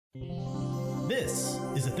This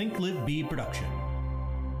is a Think Live Be production.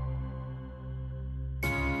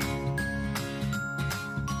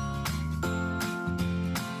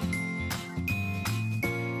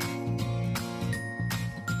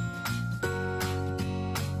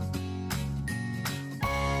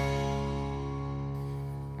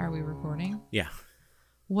 Are we recording? Yeah.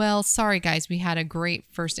 Well, sorry guys, we had a great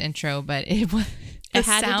first intro, but it was it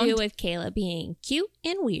had to do with Kayla being cute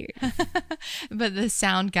and weird. But the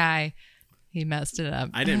sound guy, he messed it up.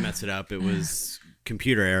 I didn't mess it up. It was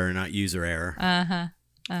computer error, not user error.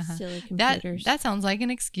 Silly computers. That sounds like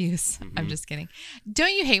an excuse. Mm-hmm. I'm just kidding.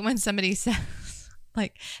 Don't you hate when somebody says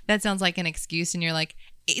like that sounds like an excuse and you're like,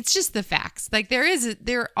 it's just the facts. Like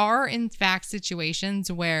there are in fact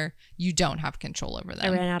situations where you don't have control over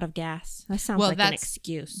them. I ran out of gas. That sounds like an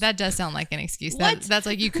excuse. That does sound like an excuse. What? That's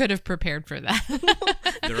like you could have prepared for that.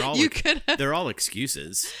 They're all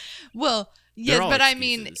excuses. Well, yes, but excuses. I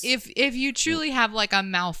mean, if you truly have like a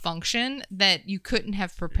malfunction that you couldn't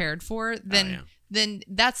have prepared for, then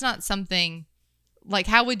that's not something like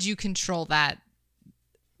how would you control that?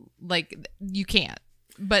 Like you can't.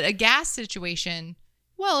 But a gas situation,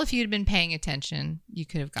 well, if you'd been paying attention, you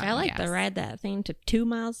could have gotten I like gas. to ride that thing to 2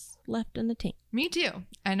 miles left in the tank. Me too.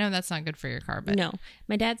 I know that's not good for your car, but No.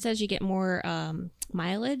 My dad says you get more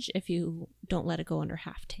mileage if you don't let it go under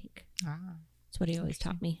half tank. That's what he always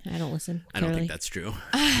taught me. I don't listen. I don't think that's true.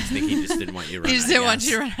 I think he just didn't want you to run out of gas. He just didn't want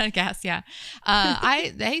you to run out of gas, yeah.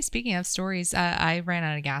 Hey, speaking of stories, I ran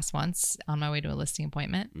out of gas once on my way to a listing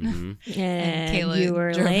appointment. Mm-hmm. And Kayla you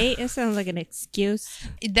were drove. late? It sounds like an excuse.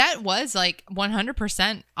 That was like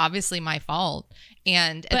 100% obviously my fault.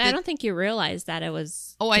 But I don't think you realized that it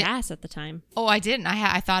was gas at the time. Oh, I didn't.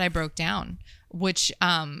 I thought I broke down, which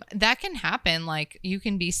that can happen. Like you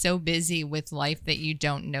can be so busy with life that you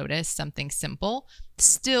don't notice something simple.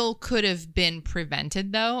 Still could have been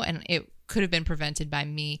prevented though, and it could have been prevented by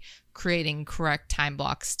me creating correct time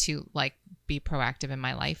blocks to like be proactive in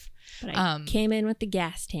my life. But I came in with the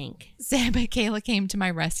gas tank. But Kayla came to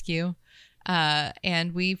my rescue.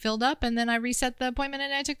 And we filled up and then I reset the appointment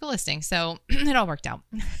and I took the listing. So it all worked out.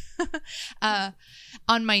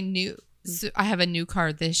 On my I have a new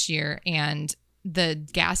car this year and the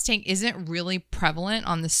gas tank isn't really prevalent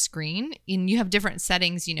on the screen, and you have different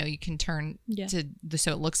settings, you can turn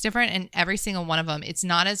so it looks different, and every single one of them, it's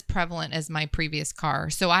not as prevalent as my previous car.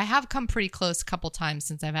 So I have come pretty close a couple times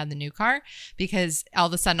since I've had the new car, because all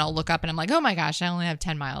of a sudden I'll look up and I'm like, oh my gosh, I only have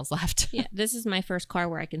 10 miles left. Yeah, this is my first car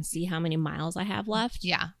where I can see how many miles I have left.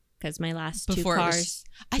 Yeah, because my last two cars,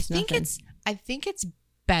 I think it's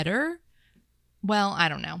better. Well, I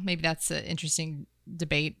don't know. Maybe that's an interesting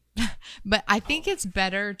debate, but I think it's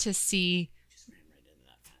better to see.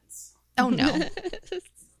 Oh no.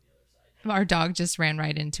 Our dog just ran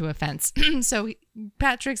right into a fence. So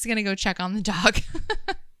Patrick's going to go check on the dog.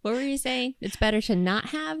 What were you saying? It's better to not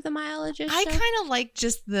have the mileage. I kind of like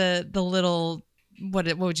just the little,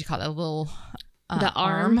 what would you call it? A little the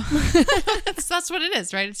arm. That's what it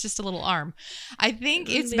is, right? It's just a little arm. I think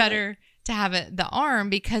it's better to have the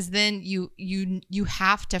arm, because then you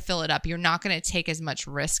have to fill it up. You're not going to take as much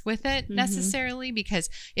risk with it necessarily, because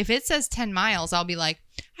if it says 10 miles, I'll be like,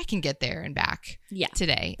 I can get there and back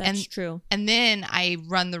today. That's true. And then I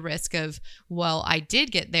run the risk of, well, I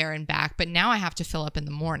did get there and back, but now I have to fill up in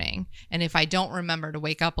the morning. And if I don't remember to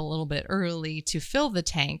wake up a little bit early to fill the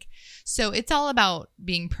tank. So it's all about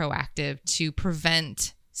being proactive to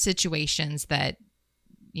prevent situations that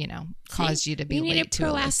cause you to be late to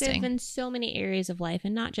a listing. Proactive in so many areas of life,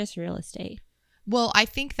 and not just real estate. Well, I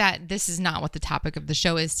think that this is not what the topic of the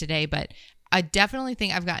show is today, but I definitely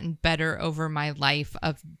think I've gotten better over my life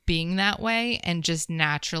of being that way and just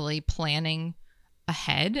naturally planning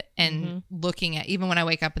ahead and looking at, even when I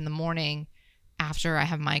wake up in the morning after I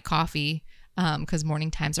have my coffee, because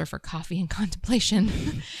morning times are for coffee and contemplation.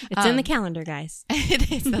 It's in the calendar, guys.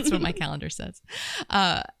 It is. That's what my calendar says.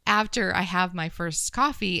 After I have my first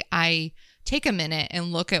coffee, I take a minute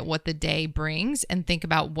and look at what the day brings and think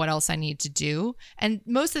about what else I need to do. And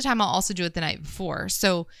most of the time I'll also do it the night before.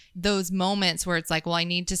 So those moments where it's like, well, I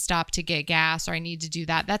need to stop to get gas, or I need to do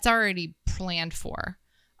that, that's already planned for.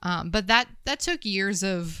 But that took years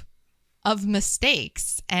of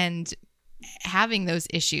mistakes and having those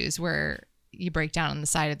issues where you break down on the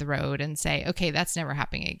side of the road and say, okay, that's never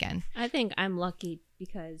happening again. I think I'm lucky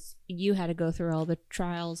because you had to go through all the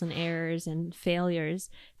trials and errors and failures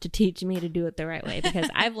to teach me to do it the right way, because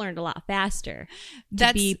I've learned a lot faster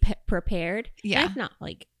to be prepared. Yeah. And I'm not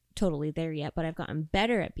like totally there yet, but I've gotten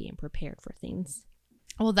better at being prepared for things.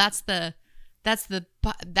 Well, that's the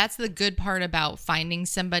good part about finding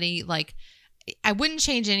somebody. Like, I wouldn't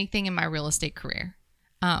change anything in my real estate career.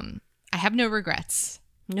 I have no regrets.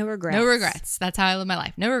 No regrets. No regrets. That's how I live my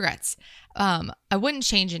life. No regrets. I wouldn't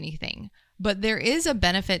change anything. But there is a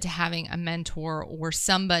benefit to having a mentor or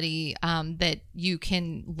somebody that you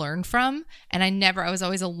can learn from. And I was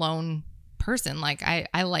always a lone person. Like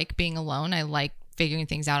I like being alone. I like figuring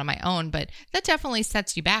things out on my own. But that definitely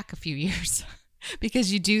sets you back a few years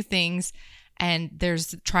because you do things and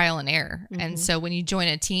there's trial and error. Mm-hmm. And so when you join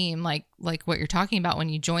a team, like what you're talking about, when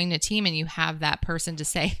you join a team and you have that person to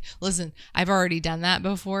say, listen, I've already done that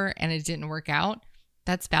before and it didn't work out.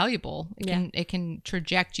 That's valuable. It can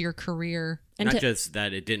traject your career. And not just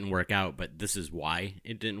that it didn't work out, but this is why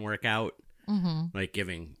it didn't work out. Mm-hmm. Like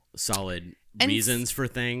giving solid reasons for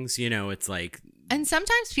things. You know, it's like. And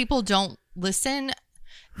sometimes people don't listen.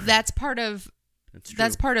 That's part of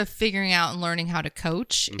figuring out and learning how to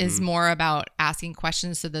coach. Mm-hmm. Is more about asking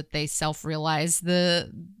questions so that they self-realize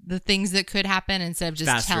the things that could happen instead of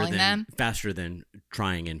just telling them. Faster than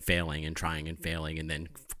trying and failing and then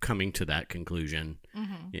coming to that conclusion.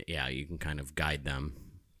 Mm-hmm. Yeah, you can kind of guide them.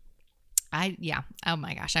 Oh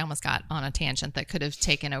my gosh, I almost got on a tangent that could have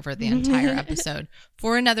taken over the entire episode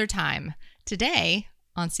for another time. Today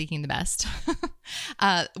on Seeking the Best,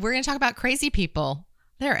 we're going to talk about crazy people.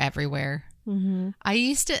 They're everywhere. Mm-hmm.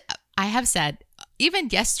 I have said, even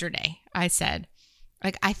yesterday, I said,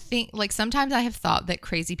 like, I think, like, sometimes I have thought that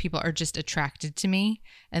crazy people are just attracted to me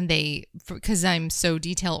and because I'm so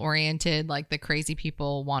detail oriented, like the crazy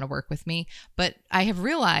people want to work with me. But I have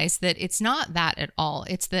realized that it's not that at all.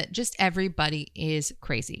 It's that just everybody is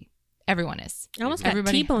crazy. Everyone is. I almost got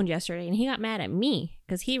T-boned yesterday and he got mad at me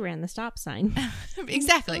because he ran the stop sign.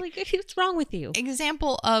 Exactly. Like, what's wrong with you?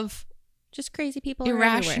 Example of just crazy people.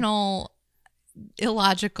 Irrational,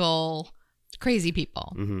 illogical, crazy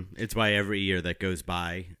people. Mm-hmm. It's why every year that goes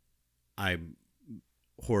by, I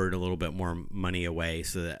hoard a little bit more money away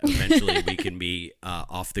so that eventually we can be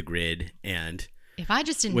off the grid. And if I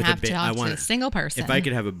just didn't have to talk to a single person, if I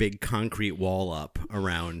could have a big concrete wall up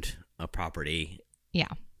around a property,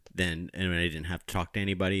 and I didn't have to talk to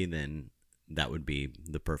anybody, then that would be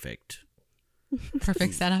the perfect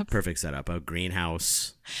setup. Perfect setup. A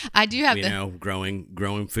greenhouse. I do have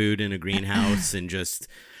growing food in a greenhouse and just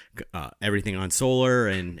everything on solar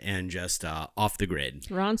and just off the grid.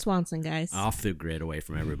 Ron Swanson, guys. Off the grid, away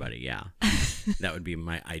from everybody. Yeah, that would be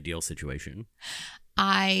my ideal situation.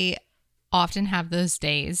 I often have those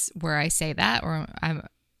days where I say that,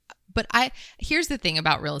 here's the thing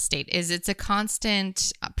about real estate is it's a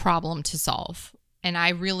constant problem to solve, and I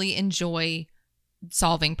really enjoy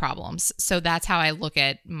solving problems. So that's how I look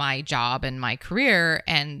at my job and my career.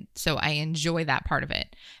 And so I enjoy that part of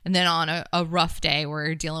it. And then on a rough day where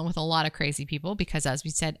you're dealing with a lot of crazy people, because as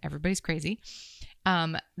we said, everybody's crazy,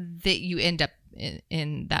 that you end up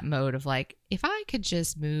in that mode of like, if I could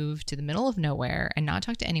just move to the middle of nowhere and not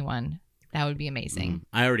talk to anyone, that would be amazing.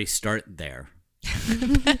 I already start there.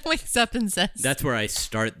 Wakes up and says, that's where I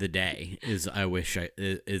start the day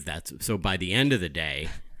so by the end of the day,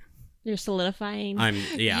 you're solidifying.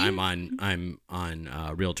 I'm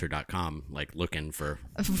on Realtor.com, like looking for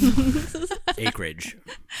acreage.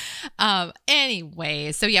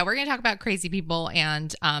 Anyway, so yeah, we're gonna talk about crazy people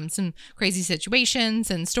and some crazy situations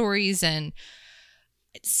and stories, and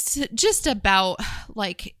it's just about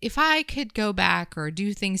like if I could go back or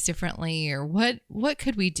do things differently, or what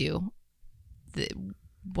could we do?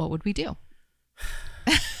 What would we do?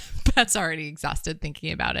 That's already exhausted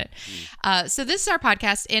thinking about it. So this is our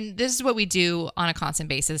podcast, and this is what we do on a constant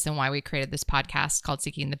basis, and why we created this podcast called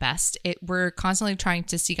Seeking the Best. We're constantly trying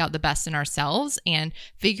to seek out the best in ourselves and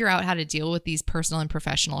figure out how to deal with these personal and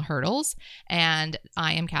professional hurdles. And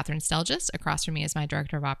I am Catherine Stelgis. Across from me is my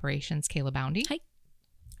Director of Operations, Kayla Boundy. Hi.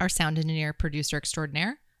 Our sound engineer, producer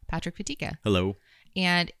extraordinaire, Patrick Fatika. Hello.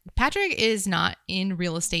 And Patrick is not in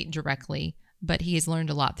real estate directly, but he has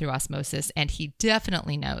learned a lot through osmosis, and he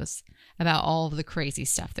definitely knows about all of the crazy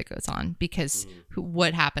stuff that goes on, because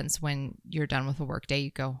what happens when you're done with a work day,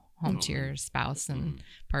 you go home to your spouse and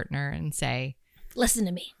partner and say, listen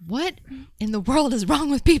to me. What in the world is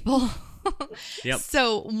wrong with people? Yep.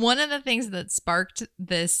 So one of the things that sparked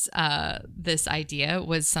this idea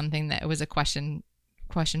was something that was a question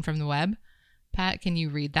from the web. Pat, can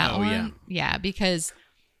you read that one? Yeah. Yeah, because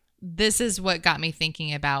this is what got me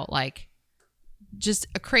thinking about like just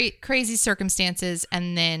crazy circumstances,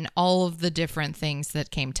 and then all of the different things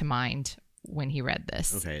that came to mind when he read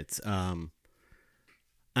this. Okay, it's I'm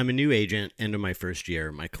a new agent, end of my first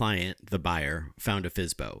year. My client, the buyer, found a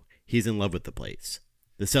FSBO. He's in love with the place.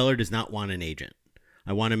 The seller does not want an agent.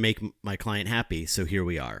 I want to make my client happy, so here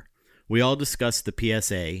we are. We all discussed the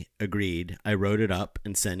PSA, agreed. I wrote it up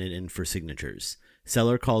and sent it in for signatures.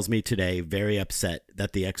 Seller calls me today very upset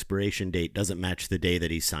that the expiration date doesn't match the day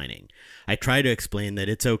that he's signing. I try to explain that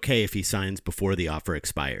it's okay if he signs before the offer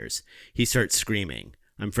expires. He starts screaming.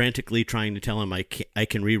 I'm frantically trying to tell him I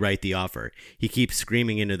can rewrite the offer. He keeps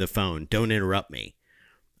screaming into the phone, "Don't interrupt me."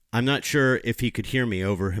 I'm not sure if he could hear me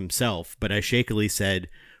over himself, but I shakily said,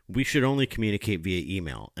 "We should only communicate via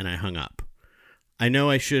email," and I hung up. I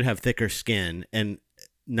know I should have thicker skin and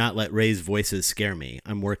not let raised voices scare me.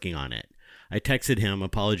 I'm working on it. I texted him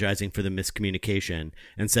apologizing for the miscommunication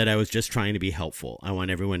and said I was just trying to be helpful. I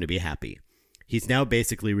want everyone to be happy. He's now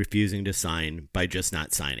basically refusing to sign by just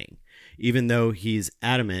not signing, even though he's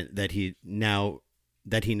adamant that he now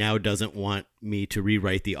doesn't want me to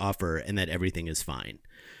rewrite the offer and that everything is fine.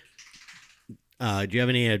 Do you have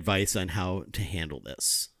any advice on how to handle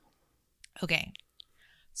this? Okay.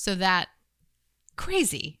 So that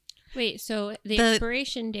crazy. Wait, so the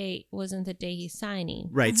expiration date wasn't the day he's signing.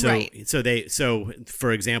 Right. So Right. so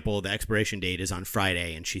for example, the expiration date is on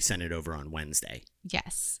Friday and she sent it over on Wednesday.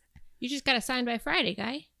 Yes. You just got to sign by Friday,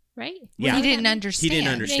 guy, right? Yeah. He didn't understand. He didn't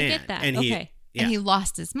You understand. didn't get that. And Okay. And he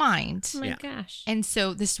lost his mind. Oh my Yeah. gosh. And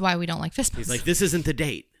so this is why we don't like fist bumps. He's like, "This isn't the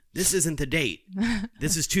date. This isn't the date.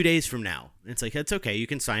 This is 2 days from now." And it's like, "That's okay. You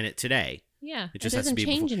can sign it today." Yeah, It just it has to doesn't be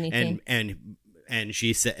change before. anything. And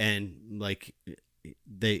she said, and like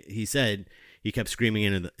he said, he kept screaming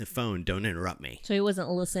into the phone, "Don't interrupt me." So he wasn't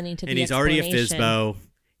listening to And the he's already a explanation. FSBO.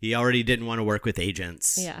 He already didn't want to work with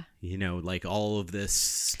agents. Yeah. You know, like all of this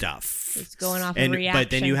stuff. It's going off And a reaction. but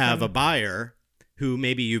then you have from- a buyer who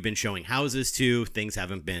maybe you've been showing houses to, things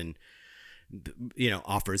haven't been,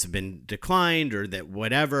 offers have been declined or that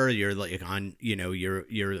whatever, you're like on,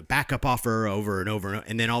 your backup offer over and over,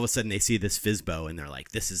 and then all of a sudden they see this FSBO and they're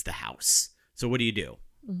like, "This is the house." So what do you do?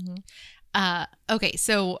 Okay,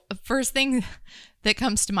 so first thing that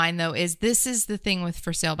comes to mind though is this is the thing with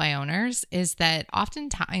for sale by owners is that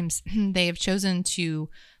oftentimes they have chosen to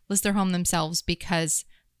list their home themselves because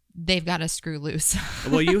they've got to screw loose.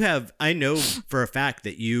 Well, I know for a fact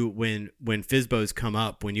that when FSBOs come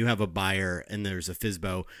up, when you have a buyer and there's a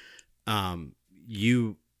FSBO,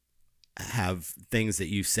 you have things that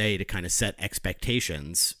you say to kind of set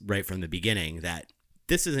expectations right from the beginning that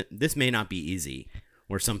this may not be easy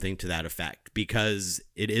or something to that effect because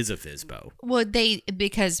it is a FSBO. Well,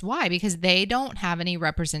 why? Because they don't have any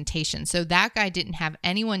representation. So that guy didn't have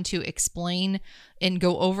anyone to explain and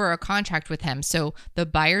go over a contract with him. So the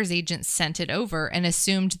buyer's agent sent it over and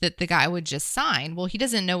assumed that the guy would just sign. Well, he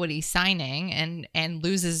doesn't know what he's signing and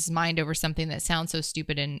loses his mind over something that sounds so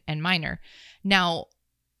stupid and minor. Now,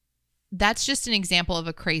 that's just an example of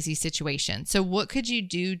a crazy situation. So what could you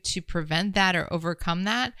do to prevent that or overcome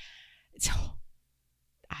that?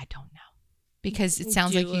 I don't know. Because it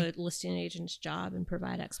sounds like a listing agent's job and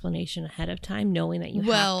provide explanation ahead of time, knowing that you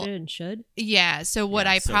have to and should. Yeah. So what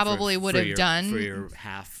Yeah, I so probably would have done for your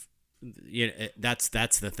half,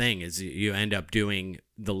 that's the thing is you end up doing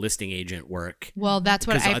the listing agent work. Well, that's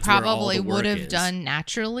what Because I that's where all probably the would work have is. done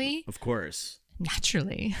naturally. Of course.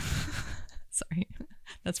 Naturally. Sorry.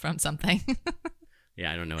 That's from something.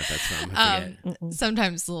 Yeah, I don't know what that's from. I forget.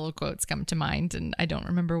 Sometimes little quotes come to mind and I don't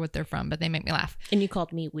remember what they're from, but they make me laugh. And you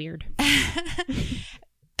called me weird.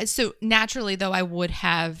 So naturally, though, I would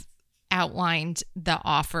have outlined the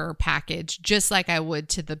offer package just like I would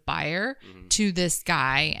to the buyer to this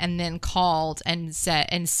guy and then called and set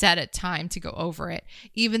a time to go over it.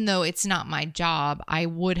 Even though it's not my job, I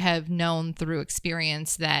would have known through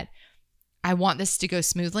experience that I want this to go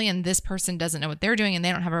smoothly and this person doesn't know what they're doing and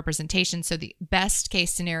they don't have representation. So the best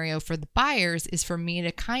case scenario for the buyers is for me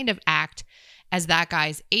to kind of act as that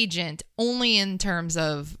guy's agent only in terms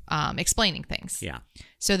of explaining things. Yeah.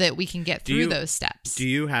 So that we can get through those steps. Do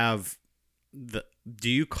you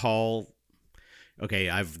call, okay,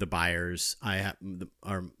 I have the buyers,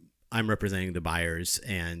 I'm representing the buyers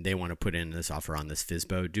and they want to put in this offer on this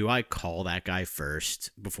FSBO. Do I call that guy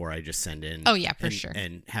first before I just send in? Oh, yeah, for sure.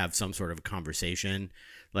 And have some sort of conversation.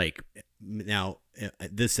 Like now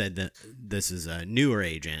this said that this is a newer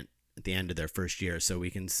agent at the end of their first year. So we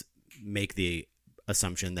can make the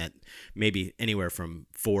assumption that maybe anywhere from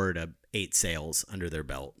 4 to 8 sales under their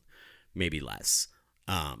belt, maybe less.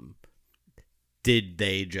 Did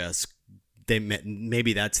they just...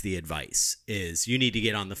 maybe that's the advice is you need to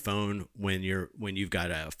get on the phone when you've got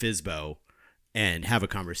a FSBO and have a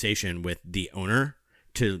conversation with the owner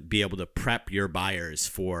to be able to prep your buyers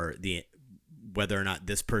for whether or not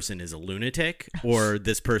this person is a lunatic or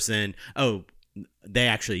this person, they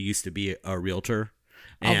actually used to be a realtor.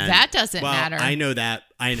 That doesn't matter. I know that.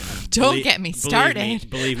 Don't get me started.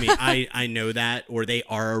 Believe me, I know that. Or they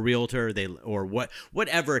are a realtor.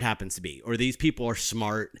 Whatever it happens to be. Or these people are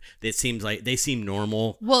smart. It seems like they seem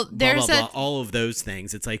normal. Well, there's all of those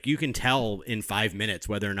things. It's like you can tell in 5 minutes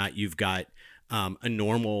whether or not you've got a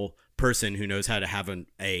normal person who knows how to have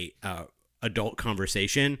a adult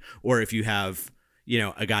conversation, or if you have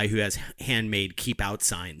a guy who has handmade keep out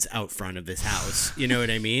signs out front of his house. You know what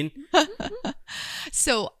I mean?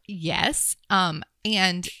 So yes.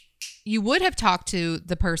 And you would have talked to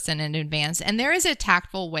the person in advance, and there is a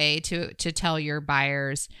tactful way to tell your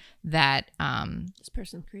buyers that this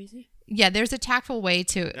person's crazy. Yeah, there's a tactful way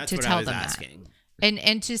to tell them asking. that.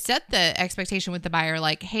 And to set the expectation with the buyer,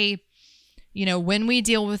 like, hey, when we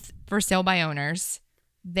deal with for sale by owners,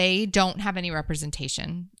 they don't have any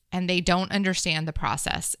representation and they don't understand the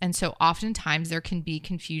process. And so oftentimes there can be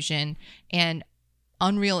confusion and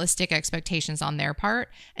unrealistic expectations on their part.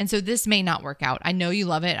 And so this may not work out. I know you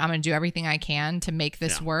love it. I'm going to do everything I can to make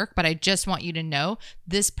this work, but I just want you to know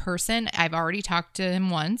this person, I've already talked to him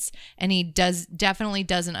once, and he definitely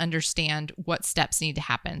doesn't understand what steps need to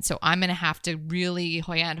happen. So I'm going to have to really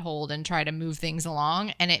handhold and try to move things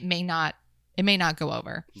along, and it may not go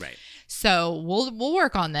over. Right. So we'll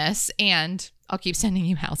work on this, and I'll keep sending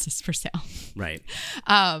you houses for sale. Right.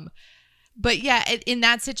 But yeah, in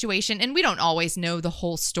that situation, and we don't always know the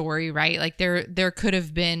whole story, right? Like there could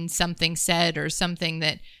have been something said or something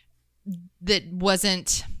that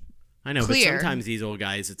wasn't I know, clear. But sometimes these old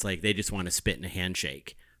guys, it's like they just want to spit in a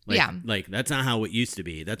handshake. Yeah. Like that's not how it used to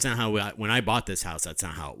be. That's not how when I bought this house, that's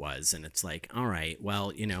not how it was. And it's like, all right,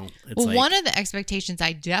 well, it's like one of the expectations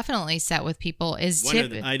I definitely set with people is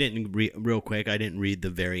I didn't real quick. I didn't read the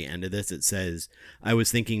very end of this. It says, I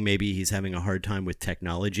was thinking maybe he's having a hard time with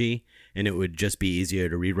technology, and it would just be easier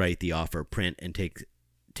to rewrite the offer, print, and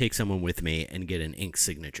take someone with me and get an ink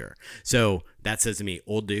signature. So that says to me,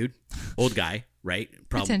 old guy, right?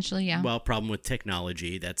 Potentially, yeah. Well, problem with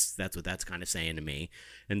technology. That's what that's kind of saying to me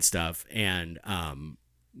and stuff. And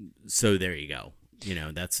so there you go.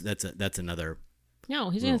 That's another. No,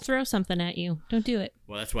 he's going to throw something at you. Don't do it.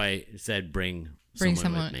 Well, that's why I said bring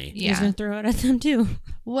someone with me. Yeah. He's going to throw it at them too.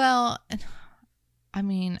 Well, I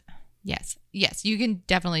mean, yes, you can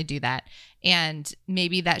definitely do that. And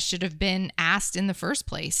maybe that should have been asked in the first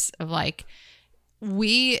place of like,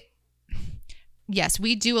 we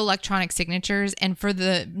do electronic signatures, and for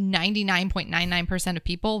the 99.99% of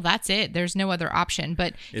people, that's it. There's no other option.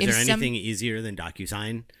 But is there anything easier than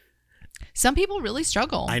DocuSign? Some people really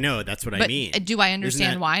struggle. I know, that's what I mean. Do I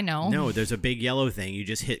understand why? No. No, there's a big yellow thing. You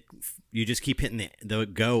just keep hitting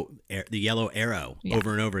the yellow arrow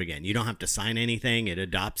over and over again. You don't have to sign anything. It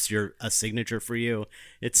adopts a signature for you.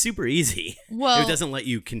 It's super easy. Well, it doesn't let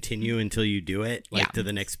you continue until you do it, to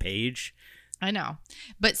the next page. I know.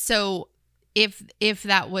 But so if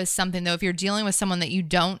that was something, though, if you're dealing with someone that you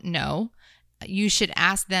don't know, you should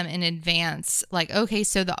ask them in advance, like, okay,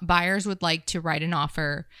 so the buyers would like to write an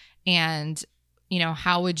offer, and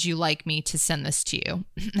how would you like me to send this to you?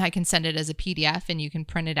 I can send it as a PDF and you can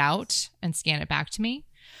print it out and scan it back to me.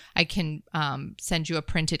 I can send you a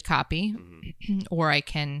printed copy, or I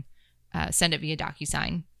can send it via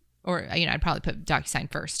DocuSign, or I'd probably put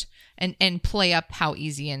DocuSign first and play up how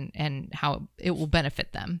easy and how it will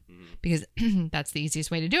benefit them, because that's the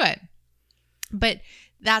easiest way to do it. But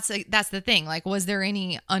that's the thing. Like, was there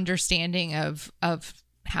any understanding of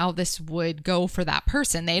how this would go for that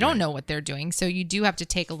person? They don't know what they're doing. So you do have to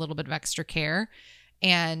take a little bit of extra care.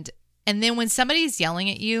 And then when somebody's yelling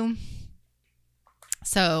at you,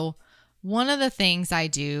 so one of the things I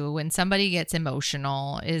do when somebody gets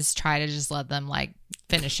emotional is try to just let them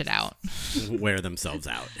finish it out. Wear themselves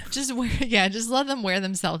out. Just let them wear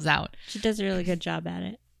themselves out. She does a really good job at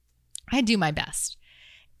it. I do my best.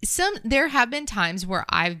 There have been times where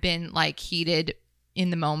I've been heated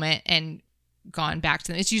in the moment and gone back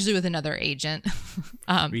to them. It's usually with another agent.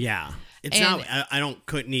 It's not.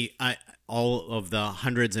 All of the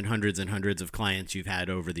hundreds and hundreds and hundreds of clients you've had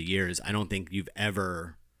over the years, I don't think you've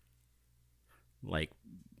ever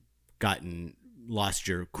lost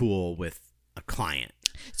your cool with a client.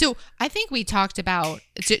 So I think we talked about,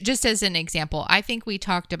 just as an example, I think we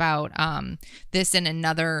talked about this in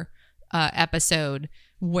another episode,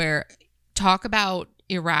 where talk about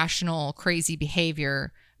irrational, crazy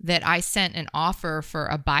behavior, that I sent an offer for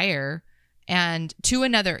a buyer and to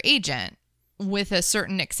another agent with a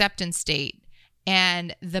certain acceptance date,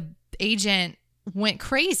 and the agent went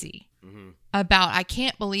crazy about, I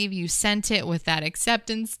can't believe you sent it with that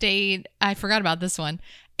acceptance date. I forgot about this one.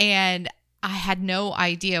 And I had no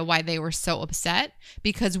idea why they were so upset,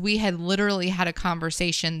 because we had literally had a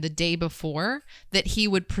conversation the day before that he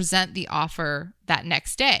would present the offer that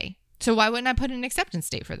next day. So why wouldn't I put an acceptance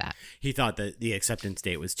date for that? He thought that the acceptance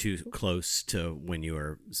date was too close to when you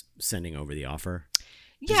were sending over the offer.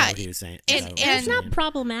 Is that what he was saying? And it's not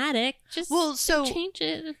problematic. Just change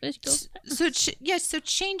it. So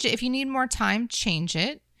change it. If you need more time, change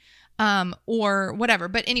it, or whatever.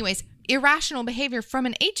 But anyways, irrational behavior from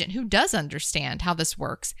an agent who does understand how this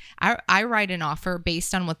works. I write an offer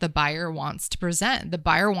based on what the buyer wants to present. The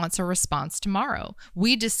buyer wants a response tomorrow.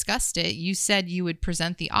 We discussed it. You said you would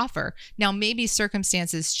present the offer. Now, maybe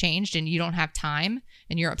circumstances changed and you don't have time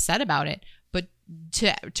and you're upset about it. But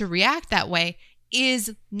to react that way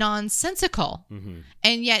is nonsensical.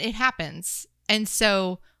 And yet it happens. And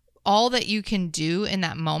so all that you can do in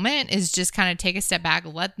that moment is just kind of take a step back,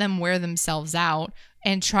 let them wear themselves out,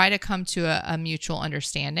 and try to come to a mutual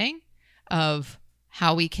understanding of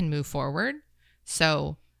how we can move forward.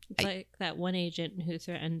 So it's like that one agent who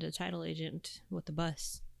threatened a title agent with the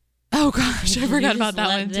bus. Oh gosh, I forgot about that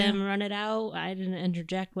one Let them too. run it out. I didn't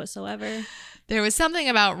interject whatsoever. There was something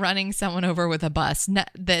about running someone over with a bus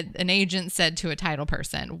that an agent said to a title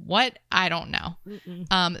person. What? I don't know.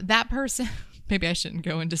 That person, maybe I shouldn't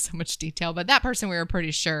go into so much detail, but that person we were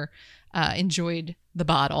pretty sure enjoyed the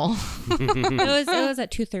bottle. It was at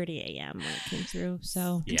 2:30 a.m. when it came through.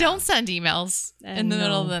 So don't send emails in the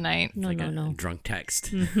middle of the night. No. Drunk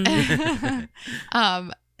text.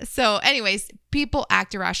 So anyways, people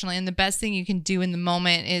act irrationally, and the best thing you can do in the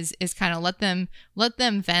moment is kind of let them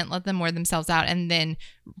vent, let them wear themselves out, and then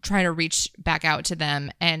try to reach back out to them.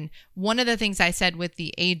 And one of the things I said with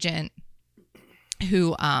the agent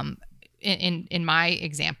who in my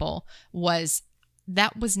example was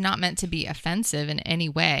that was not meant to be offensive in any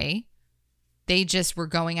way. They just were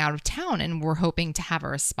going out of town and were hoping to have a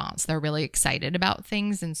response. They're really excited about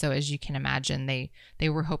things. And so as you can imagine, they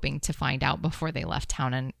were hoping to find out before they left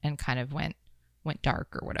town and kind of went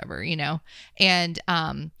dark or whatever, you know? And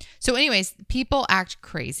so anyways, people act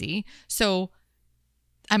crazy. So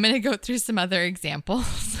I'm going to go through some other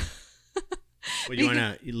examples.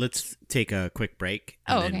 Well, let's take a quick break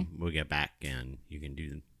and then okay. we'll get back and you can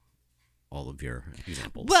do all of your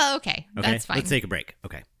examples. Well, okay. That's fine. Let's take a break.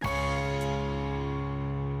 Okay.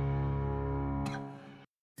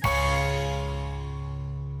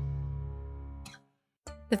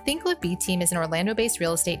 The Think Live Be team is an Orlando-based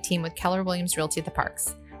real estate team with Keller Williams Realty at the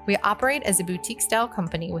Parks. We operate as a boutique-style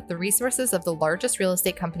company with the resources of the largest real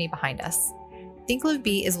estate company behind us. Think Live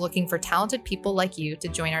Be is looking for talented people like you to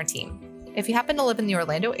join our team. If you happen to live in the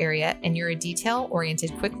Orlando area and you're a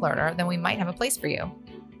detail-oriented quick learner, then we might have a place for you.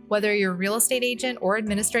 Whether you're a real estate agent or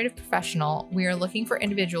administrative professional, we are looking for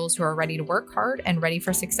individuals who are ready to work hard and ready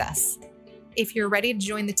for success. If you're ready to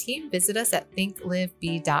join the team, visit us at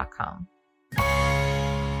thinklivebe.com.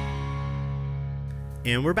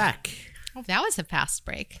 And we're back. Oh, that was a fast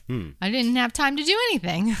break. I didn't have time to do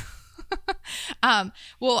anything.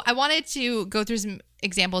 Well, I wanted to go through some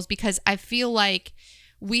examples because I feel like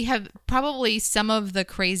we have probably some of the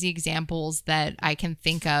crazy examples that I can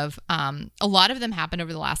think of. A lot of them happened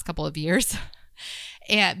over the last couple of years.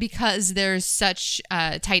 And because there's such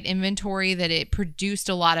tight inventory that it produced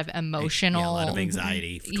a lot of emotional, a lot of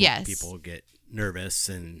anxiety. Yes, people get nervous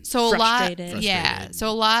and frustrated. So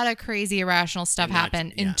a lot of crazy irrational stuff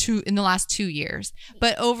happened in the last 2 years.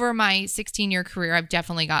 But over my 16-year career, I've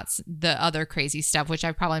definitely got the other crazy stuff, which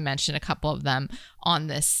I've probably mentioned a couple of them on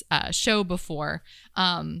this show before.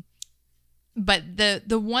 But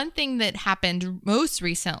the one thing that happened most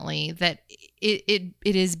recently that it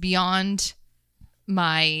is beyond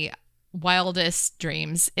my wildest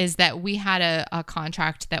dreams is that we had a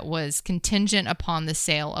contract that was contingent upon the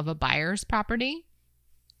sale of a buyer's property,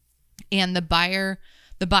 and the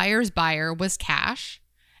buyer's buyer was cash,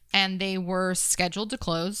 and they were scheduled to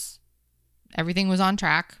close. Everything was on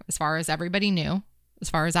track as far as everybody knew, as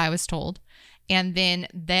far as I was told, and then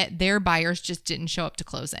their buyers just didn't show up to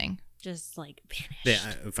closing. Just like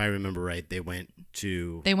vanished. If I remember right, they went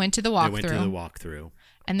to the walkthrough.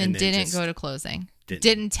 And then didn't go to closing.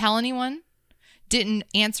 Didn't tell anyone. Didn't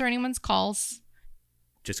answer anyone's calls.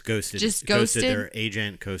 Just ghosted. Ghosted their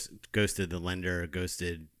agent. Ghosted the lender.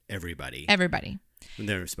 Ghosted everybody. And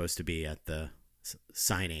they were supposed to be at the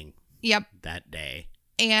signing. Yep. That day.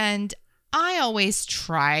 And I always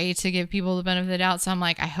try to give people the benefit of the doubt. So I'm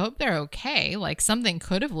like, I hope they're okay. Like something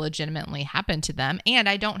could have legitimately happened to them. And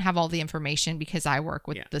I don't have all the information because I work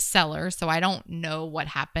with the seller. So I don't know what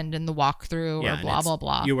happened in the walkthrough or blah, blah,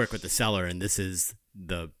 blah. You work with the seller and this is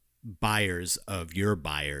the buyers of your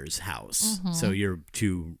buyer's house. Mm-hmm. So you're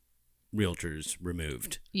two realtors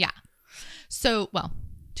removed. Yeah. So, well,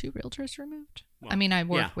 2 realtors removed. Well, I mean, I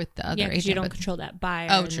work with the other Yeah, because agent. you don't but- control that buyer.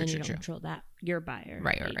 Oh, and true, then true, you don't true. control that your buyer.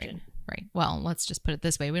 Right. agent. Right. Well, let's just put it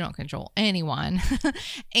this way. We don't control anyone.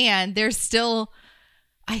 And there's still,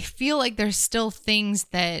 I feel like there's still things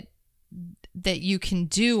that you can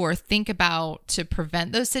do or think about to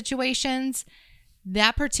prevent those situations.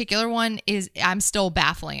 That particular one is, I'm still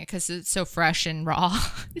baffling it because it's so fresh and raw.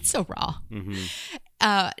 It's so raw.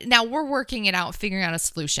 Now we're working it out, figuring out a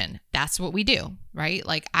solution. That's what we do, right?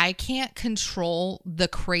 Like, I can't control the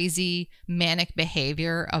crazy manic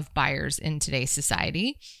behavior of buyers in today's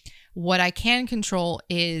society. What I can control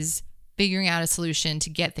is figuring out a solution to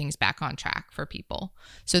get things back on track for people.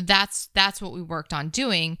 So that's what we worked on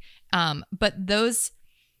doing. But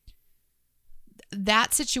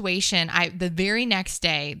that situation, the very next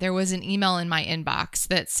day, there was an email in my inbox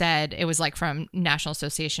that said, it was like from National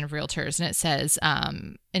Association of Realtors, and it says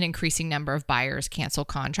an increasing number of buyers cancel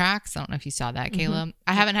contracts. I don't know if you saw that, Kayla.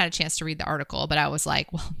 I haven't had a chance to read the article, but I was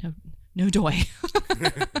like, well, no doy.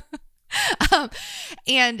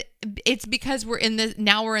 And it's because we're in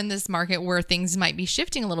this market where things might be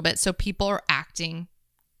shifting a little bit. So people are acting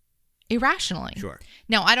irrationally. Sure.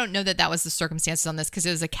 Now, I don't know that was the circumstances on this because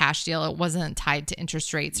it was a cash deal. It wasn't tied to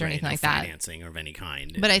interest rates or anything like that. Financing of any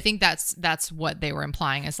kind. But I think that's what they were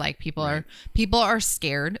implying is like people are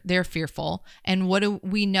scared. They're fearful. And what do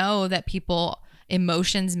we know that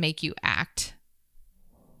emotions make you act?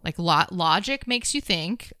 Like logic makes you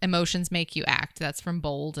think, emotions make you act. That's from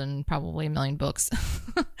Bold and probably a million books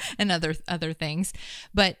and other things.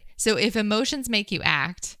 But so if emotions make you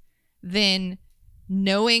act, then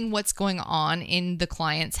knowing what's going on in the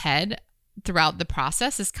client's head throughout the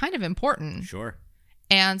process is kind of important. Sure.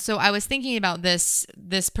 And so I was thinking about this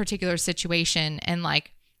particular situation, and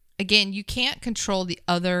like, again, you can't control the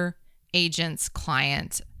other agent's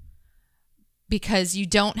client because you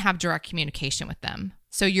don't have direct communication with them.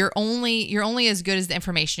 So you're only as good as the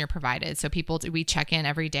information you're provided. So we check in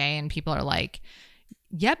every day and people are like,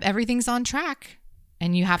 yep, everything's on track.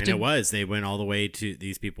 And you have to. They went all the way to,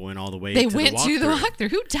 these people went all the way They to went the to the walkthrough.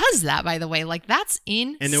 Who does that, by the way? Like, that's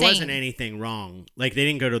insane. And there wasn't anything wrong. Like, they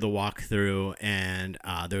didn't go to the walkthrough and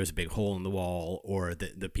there was a big hole in the wall, or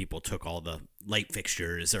the people took all the light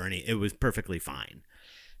fixtures or it was perfectly fine.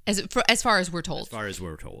 As far as we're told. As far as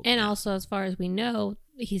we're told. And also, as far as we know,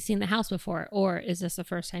 he's seen the house before, or is this the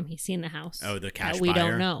first time he's seen the house? Oh, the cash we buyer?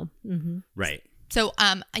 don't know. Mm-hmm. Right. So,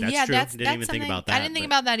 That's yeah, true. that's Didn't even think about that, I didn't think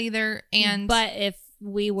about that either. And but if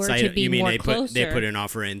we were to be more closer, they put an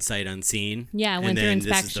offer in sight unseen. Yeah, and went through then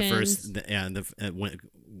inspections. This is the first.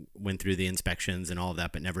 Went through the inspections and all of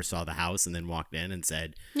that, but never saw the house, and then walked in and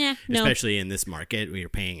said, "Yeah, no." Especially in this market where you're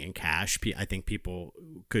paying in cash, I think people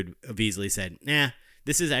could have easily said, "Nah,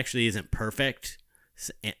 this isn't perfect."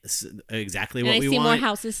 Exactly what we want. I see more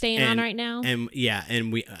houses staying on right now. And yeah,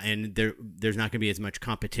 and there's not going to be as much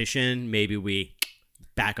competition. Maybe we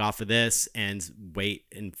back off of this and wait,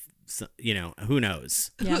 and who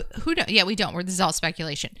knows? Yeah. Who knows? Yeah, we don't. This is all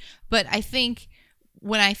speculation. But I think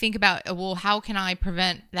when I think about, well, how can I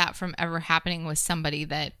prevent that from ever happening with somebody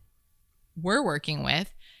that we're working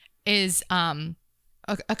with, is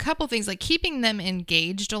a couple things, like keeping them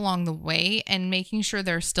engaged along the way and making sure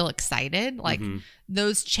they're still excited. Like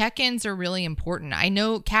those check-ins are really important. I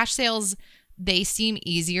know cash sales, they seem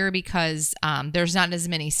easier because there's not as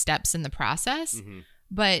many steps in the process,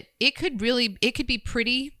 but it could be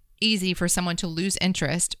pretty easy for someone to lose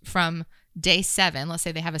interest from day 7. Let's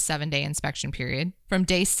say they have a 7-day inspection period, from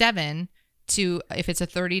day 7 to, if it's a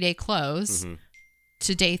 30-day close,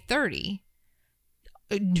 to day 30.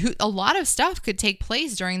 A lot of stuff could take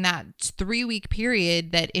place during that 3-week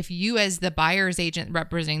period, that if you as the buyer's agent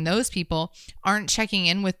representing those people aren't checking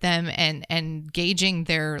in with them and gauging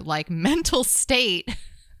their like mental state,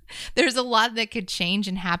 there's a lot that could change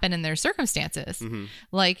and happen in their circumstances.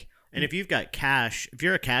 Like, and if you've got cash, if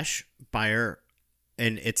you're a cash buyer,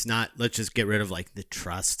 and it's not, let's just get rid of like the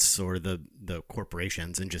trusts or the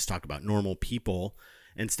corporations and just talk about normal people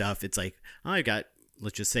and stuff. It's like, oh, I got,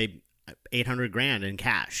 let's just say, $800,000 in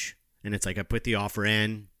cash, and it's like I put the offer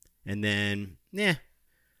in, and then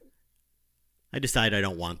I decide I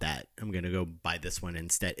don't want that. I'm gonna go buy this one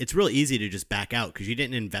instead. It's real easy to just back out because you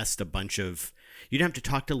didn't invest a bunch of. You didn't have to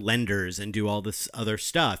talk to lenders and do all this other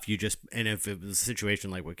stuff. And if it was a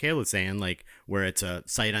situation like what Kayla's saying, like where it's a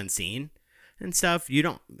sight unseen and stuff, you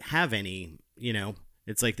don't have any.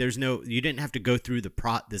 It's like you didn't have to go through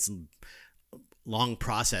this long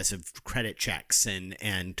process of credit checks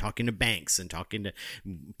and talking to banks and talking to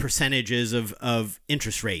percentages of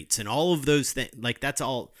interest rates and all of those things. Like that's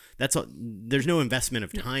all. There's no investment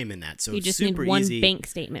of time in that. So you it's just super need one easy, bank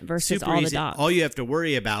statement versus super all the easy. docs. All you have to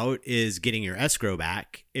worry about is getting your escrow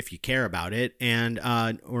back if you care about it, and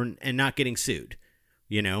not getting sued.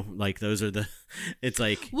 You know, like those are the. It's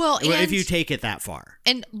like, well, if you take it that far.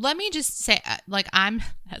 And let me just say, like,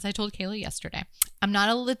 as I told Kayla yesterday, I'm not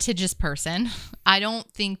a litigious person. I don't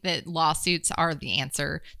think that lawsuits are the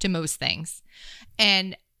answer to most things,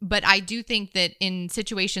 but I do think that in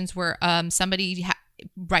situations where somebody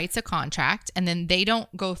writes a contract and then they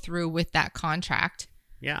don't go through with that contract.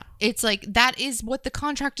 Yeah. It's like, that is what the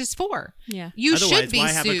contract is for. Yeah. You Otherwise, should be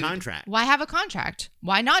why sued. have a contract? Why have a contract?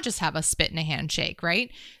 Why not just have a spit and a handshake,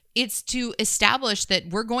 right? It's to establish that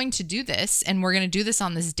we're going to do this and we're going to do this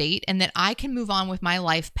on this date and that I can move on with my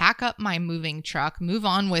life, pack up my moving truck, move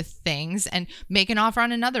on with things and make an offer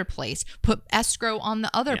on another place, put escrow on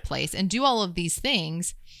the other place and do all of these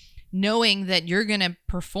things knowing that you're going to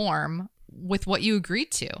perform with what you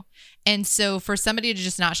agreed to. And so for somebody to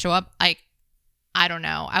just not show up, I don't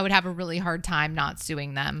know. I would have a really hard time not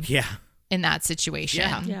suing them. Yeah. In that situation.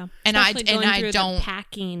 Yeah. And I don't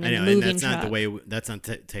packing and I know, moving and that's truck. not the way. That's not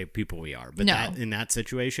the type of people we are. But No. in that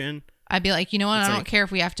situation, I'd be like, you know what? I don't care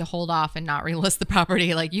if we have to hold off and not relist the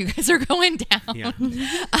property. Like, you guys are going down. Yeah.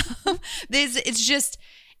 It's just.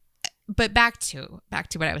 But back to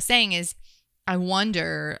what I was saying is, I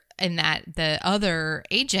wonder in that the other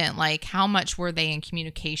agent, like, how much were they in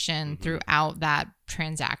communication throughout that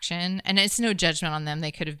transaction? And it's no judgment on them.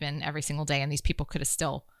 They could have been every single day, and these people could have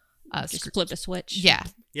still just flipped a switch. Yeah.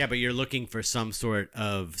 Yeah, but you're looking for some sort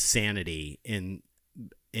of sanity in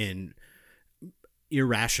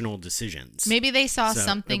irrational decisions. Maybe they saw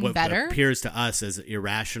something better. What appears to us as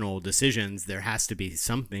irrational decisions, there has to be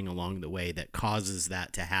something along the way that causes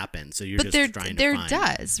that to happen. So you're just trying to find. There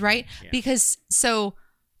does, right? Yeah. Because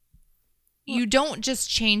you don't just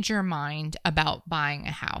change your mind about buying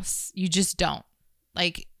a house. You just don't.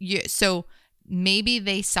 So maybe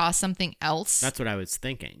they saw something else. That's what I was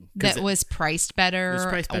thinking. That was priced better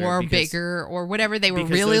or bigger or whatever they were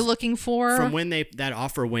really looking for. From when that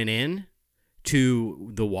offer went in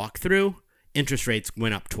to the walkthrough, interest rates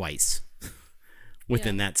went up twice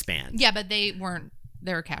within that span. Yeah, but they were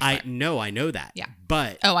cash. I know that. Yeah.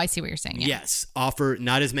 But I see what you're saying. Yeah. Yes,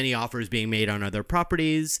 not as many offers being made on other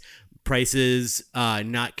properties, prices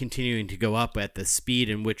not continuing to go up at the speed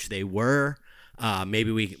in which they were.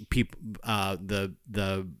 Maybe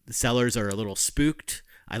the sellers are a little spooked.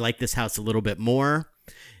 I like this house a little bit more.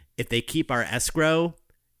 If they keep our escrow,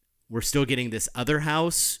 we're still getting this other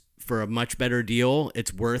house for a much better deal.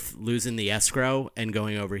 It's worth losing the escrow and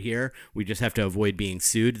going over here. We just have to avoid being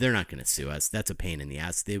sued. They're not going to sue us. That's a pain in the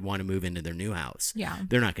ass. They want to move into their new house. Yeah.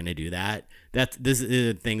 They're not going to do that. This is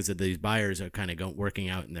the things that these buyers are kind of working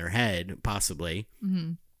out in their head, possibly.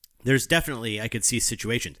 Mm-hmm. There's definitely, I could see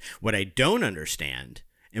situations. What I don't understand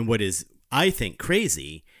and what is, I think,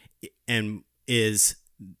 crazy and is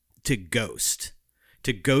to ghost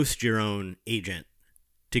your own agent,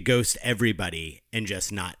 to ghost everybody and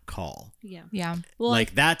just not call. Yeah. Yeah. Well,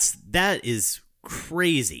 that is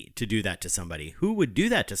crazy to do that to somebody. Who would do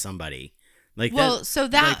that to somebody?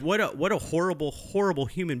 What a horrible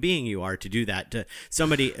human being you are to do that to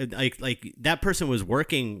somebody. Like that person was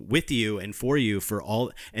working with you and for you for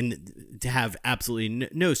all, and to have absolutely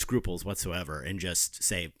no scruples whatsoever and just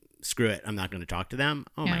say, screw it, I'm not going to talk to them.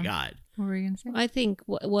 Oh my God. What were you going to say? I think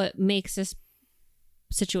what makes this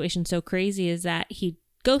situation so crazy is that he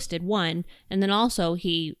ghosted one, and then also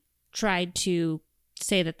he tried to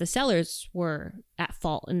say that the sellers were at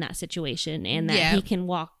fault in that situation and that he can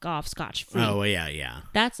walk off scotch-free. Oh yeah.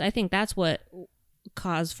 I think that's what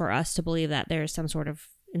caused for us to believe that there's some sort of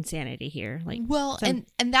insanity here. And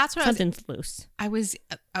that's what something's loose.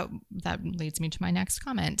 That leads me to my next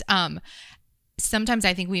comment. Sometimes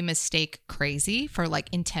I think we mistake crazy for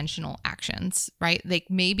intentional actions, right? Like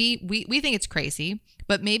maybe we think it's crazy,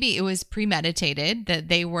 but maybe it was premeditated that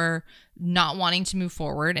they were not wanting to move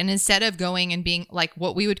forward. And instead of going and being like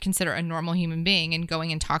what we would consider a normal human being and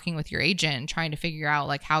going and talking with your agent and trying to figure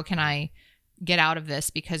out how can I get out of this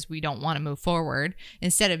because we don't want to move forward.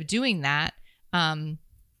 Instead of doing that,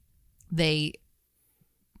 they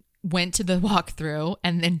went to the walkthrough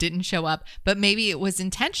and then didn't show up, but maybe it was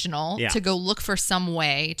intentional to go look for some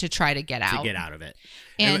way to try to get out. To get out of it.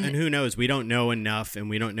 And who knows? We don't know enough, and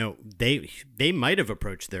we don't know. They might have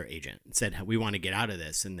approached their agent and said, we want to get out of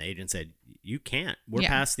this. And the agent said, you can't. We're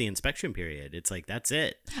past the inspection period. It's like, that's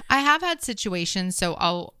it. I have had situations, so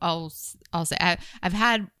I'll say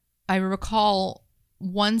I recall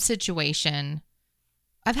one situation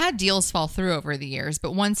I've had deals fall through over the years,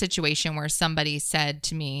 but one situation where somebody said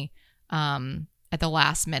to me at the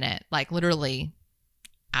last minute, like literally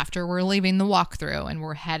after we're leaving the walkthrough and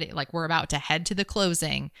we're about to head to the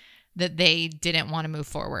closing, that they didn't want to move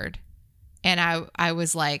forward. And I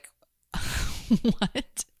was like,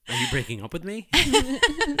 what? Are you breaking up with me?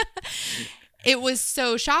 It was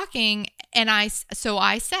so shocking. And I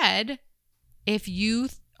said, if you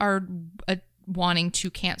are wanting to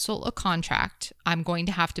cancel a contract, I'm going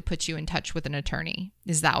to have to put you in touch with an attorney.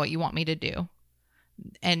 Is that what you want me to do?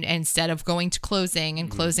 And instead of going to closing and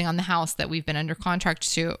closing on the house that we've been under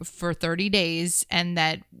contract to for 30 days, and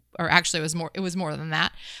that, or actually it was more than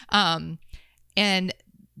that, and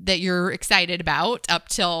that you're excited about up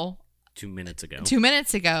till 2 minutes ago. 2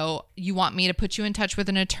 minutes ago, you want me to put you in touch with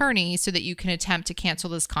an attorney so that you can attempt to cancel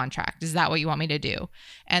this contract. Is that what you want me to do?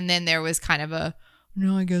 And then there was kind of a,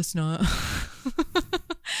 no, I guess not.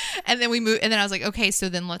 And then we moved, and then I was like, okay, so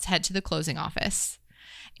then let's head to the closing office.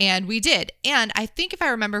 And we did. And I think if I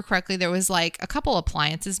remember correctly, there was like a couple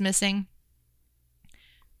appliances missing.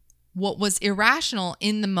 What was irrational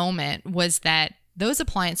in the moment was that those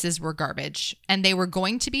appliances were garbage and they were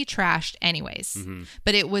going to be trashed anyways. Mm-hmm.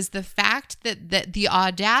 But it was the fact that the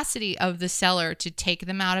audacity of the seller to take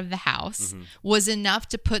them out of the house was enough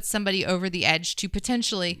to put somebody over the edge to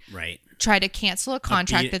potentially try to cancel a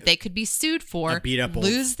contract that they could be sued for,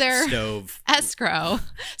 lose their stove escrow,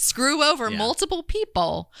 screw over multiple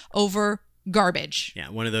people over garbage. Yeah,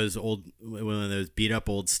 one of those beat up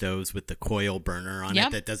old stoves with the coil burner on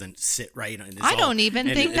it that doesn't sit right. I don't even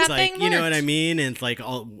think that thing worked. You know what I mean? And it's like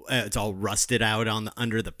it's all rusted out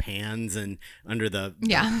under the pans and under the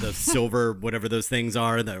silver, whatever those things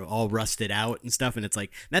are. They're all rusted out and stuff. And it's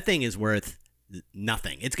like, that thing is worth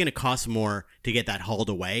nothing. It's going to cost more to get that hauled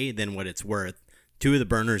away than what it's worth. 2 of the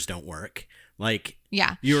burners don't work. Like,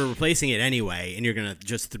 you're replacing it anyway, and you're going to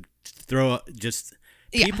just throw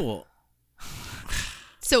people.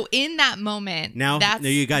 So in that moment, are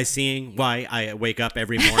you guys seeing why I wake up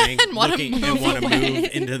every morning and want to move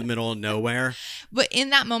into the middle of nowhere? But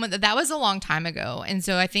in that moment, that was a long time ago. And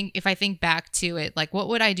so I think if I think back to it, like, what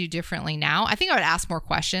would I do differently now? I think I would ask more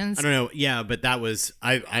questions. I don't know. Yeah, but that was,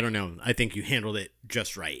 I don't know. I think you handled it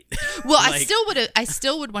just right. Well, like, I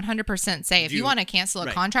still would 100% say, if you want to cancel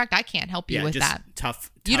a contract, I can't help you with that. Tough.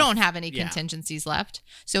 You don't have any contingencies left.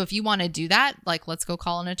 So if you want to do that, like, let's go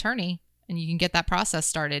call an attorney. And you can get that process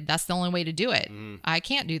started. That's the only way to do it. I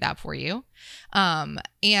can't do that for you.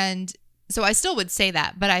 And so I still would say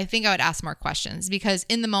that, but I think I would ask more questions, because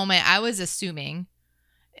in the moment I was assuming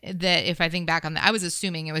that, if I think back on that, I was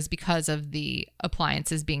assuming it was because of the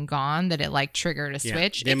appliances being gone that it like triggered a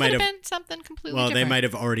switch. It could have been something completely different. Well, they might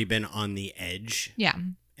have already been on the edge. Yeah.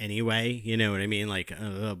 Anyway, you know what I mean? Like,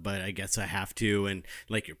 but I guess I have to. And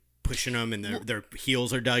like, you're pushing them and their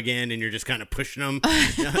heels are dug in and you're just kind of pushing them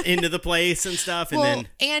into the place and stuff. And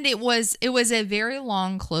it was a very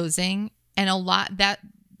long closing, and a lot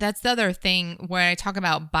that's the other thing when I talk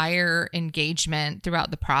about buyer engagement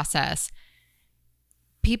throughout the process.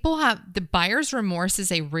 People have, the buyer's remorse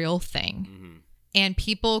is a real thing, and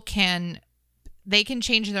people can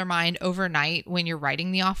change their mind overnight when you're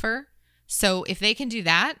writing the offer. So if they can do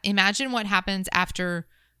that, imagine what happens after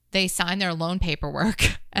they sign their loan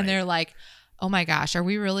paperwork and they're like, oh my gosh, are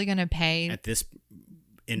we really going to pay at this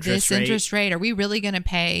interest rate? Are we really going to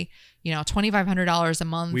pay, $2,500 a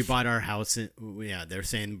month? We bought our house. They're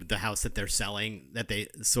saying the house that they're selling, that they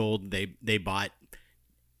sold, they bought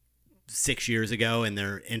 6 years ago, and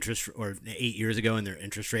their interest, or 8 years ago, and their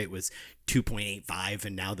interest rate was 2.85,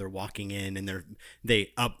 and now they're walking in and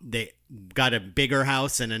they got a bigger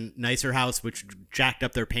house and a nicer house, which jacked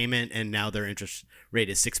up their payment, and now their interest rate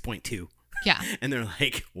is 6.2. Yeah. And they're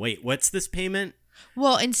like, wait, what's this payment?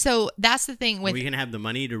 Well, and so that's the thing with, are we gonna have the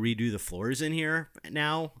money to redo the floors in here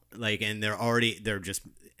now? Like, and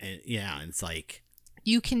it's like,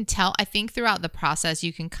 you can tell, I think throughout the process,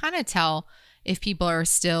 you can kind of tell if people are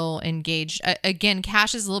still engaged. Again,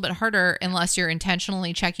 cash is a little bit harder unless you're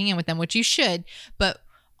intentionally checking in with them, which you should. But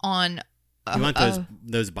on you want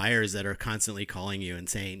those buyers that are constantly calling you and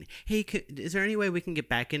saying, hey, is there any way we can get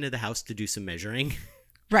back into the house to do some measuring?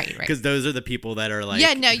 Right. Because those are the people that are like,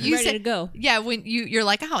 you ready to go. Yeah, when you're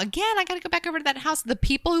like, oh, again, I got to go back over to that house. The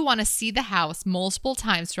people who want to see the house multiple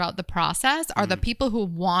times throughout the process are the people who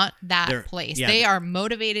want that place. Yeah, they are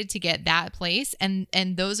motivated to get that place, and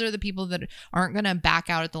those are the people that aren't going to back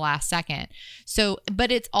out at the last second. So, but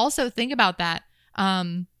it's also, think about that.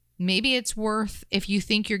 Maybe it's worth, if you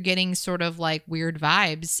think you're getting sort of like weird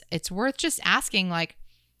vibes, it's worth just asking, like,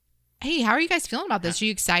 hey, how are you guys feeling about this? Are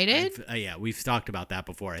you excited? We've talked about that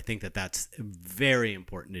before. I think that's very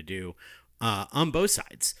important to do. on both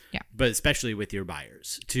sides, but especially with your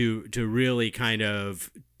buyers to really kind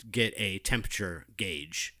of get a temperature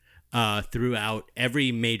gauge throughout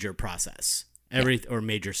every major process, or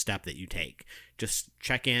major step that you take. Just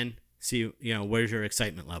check in, see, where's your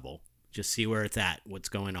excitement level? Just see where it's at, what's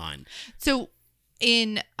going on. So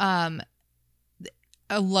in a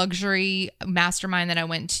luxury mastermind that I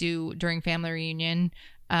went to during family reunion,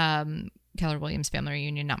 Keller Williams family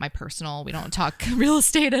reunion, not my personal. We don't talk real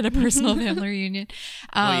estate at a personal family reunion.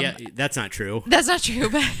 That's not true. That's not true,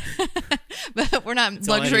 but we're not that's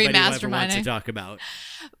luxury all mastermind. Wants to talk about.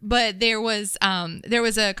 But there was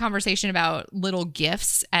a conversation about little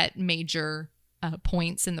gifts at major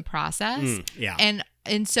points in the process.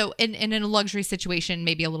 And so in a luxury situation,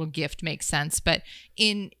 maybe a little gift makes sense, but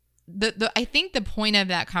in I think the point of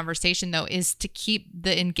that conversation though is to keep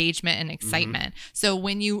the engagement and excitement. So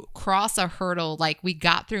when you cross a hurdle, like we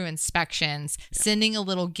got through inspections, sending a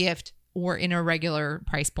little gift or in a regular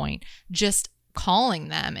price point, just calling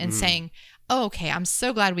them and saying, oh, okay, I'm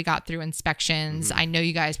so glad we got through inspections. I know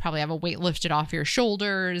you guys probably have a weight lifted off your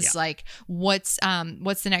shoulders. Like what's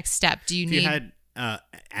the next step? Do you need? If you had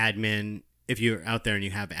admin, if you're out there and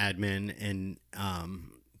you have admin and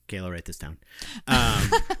Kayla, write this down.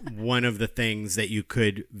 One of the things that you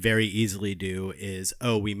could very easily do is,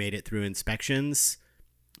 we made it through inspections.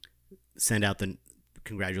 Send out the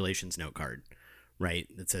congratulations note card, right?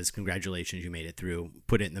 That says, congratulations, you made it through.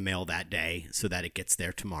 Put it in the mail that day so that it gets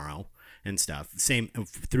there tomorrow and stuff. Same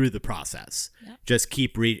through the process. Yep. Just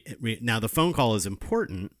keep now the phone call is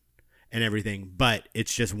important and everything, but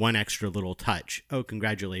it's just one extra little touch. Oh,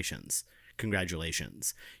 congratulations,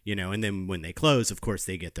 and then when they close, of course,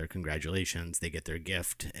 they get their congratulations, they get their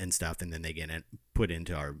gift and stuff, and then they get it put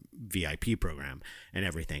into our VIP program and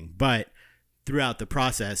everything. But throughout the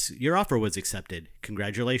process, your offer was accepted.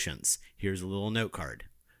 Congratulations. Here's a little note card.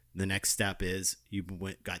 The next step is you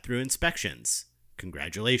got through inspections.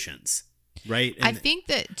 Congratulations. Right? And I think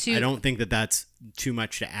that too. I don't think that that's too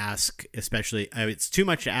much to ask, especially it's too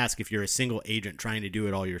much to ask if you're a single agent trying to do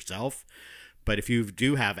it all yourself. But if you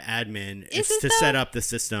do have admin, it's to set up the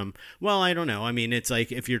system. Well, I don't know. I mean, it's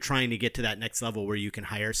like if you're trying to get to that next level where you can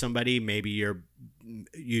hire somebody, maybe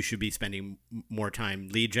you should be spending more time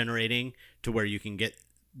lead generating to where you can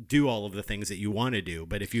do all of the things that you want to do.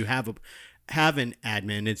 But if you have an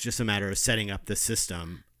admin, it's just a matter of setting up the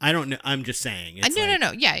system. I don't know. I'm just saying.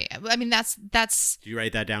 No. Yeah. I mean, that's. Do you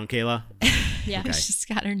write that down, Kayla? Yeah. Okay. She's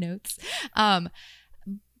got her notes.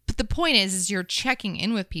 But the point is you're checking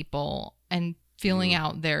in with people and feeling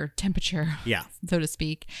out their temperature, so to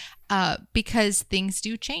speak, because things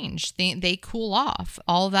do change. They cool off.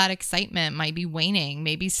 All of that excitement might be waning.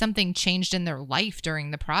 Maybe something changed in their life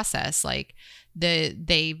during the process, like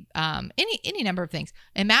any number of things.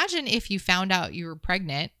 Imagine if you found out you were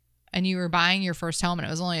pregnant and you were buying your first home and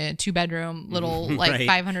it was only a 2-bedroom little like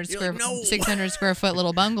 600 square foot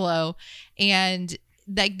little bungalow, and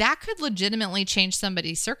like that could legitimately change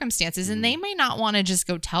somebody's circumstances, and they may not want to just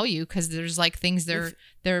go tell you because there's like things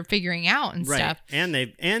they're figuring out and stuff.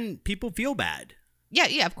 And people feel bad.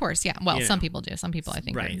 Yeah, of course. Yeah. Well, some people do. Some people I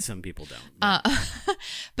think. Right. Some people don't.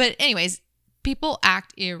 But anyways, people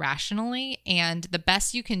act irrationally, and the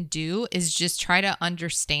best you can do is just try to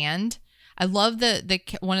understand. I love the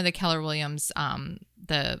one of the Keller Williams what's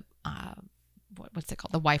it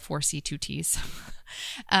called? The Y4C2Ts.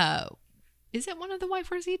 Is it one of the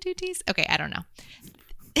Y4C2Ts? Okay, I don't know.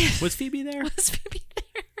 Was Phoebe there? Was Phoebe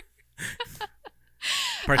there?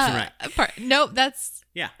 Parks and Rec. Nope, that's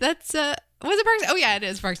was it Parks? Oh yeah, it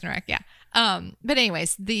is Parks and Rec. Yeah. But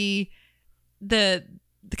anyways, the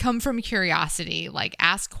come from curiosity, like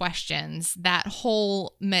ask questions, that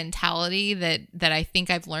whole mentality that I think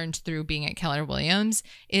I've learned through being at Keller Williams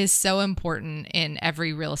is so important in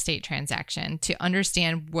every real estate transaction, to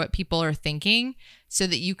understand what people are thinking so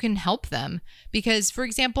that you can help them. Because, for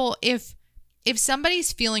example, if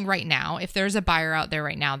somebody's feeling right now, if there's a buyer out there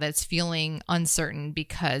right now that's feeling uncertain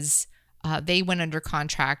because they went under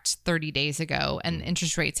contract 30 days ago and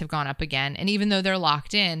interest rates have gone up again, and even though they're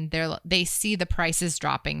locked in, they see the prices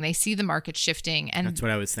dropping, they see the market shifting, and that's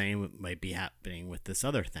what I was saying might be happening with this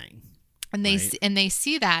other thing. And they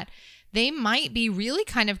see that, they might be really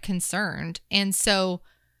kind of concerned. And so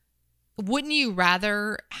wouldn't you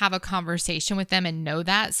rather have a conversation with them and know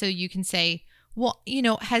that, so you can say, well,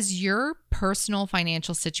 has your personal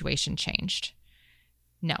financial situation changed?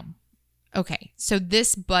 No. Okay, so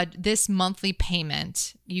this monthly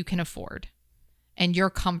payment you can afford, and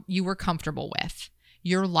you were comfortable with.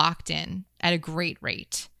 You're locked in at a great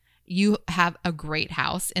rate. You have a great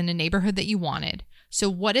house in a neighborhood that you wanted. So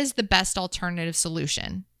what is the best alternative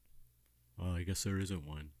solution? Well, I guess there isn't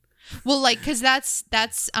one. Well, like, because that's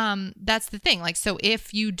the thing. Like, so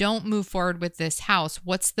if you don't move forward with this house,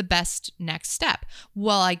 what's the best next step?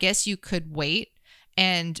 Well, I guess you could wait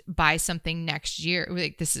and buy something next year.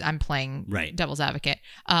 Like, I'm playing devil's advocate.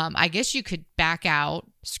 I guess you could back out,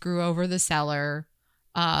 screw over the seller,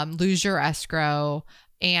 lose your escrow,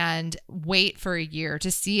 and wait for a year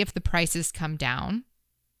to see if the prices come down.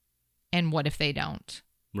 And what if they don't?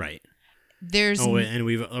 Right. And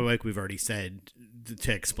we've already said,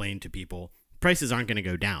 to explain to people, prices aren't going to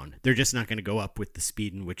go down. They're just not going to go up with the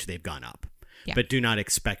speed in which they've gone up. Yeah. But do not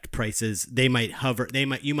expect prices. They might hover.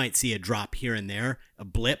 You might see a drop here and there, a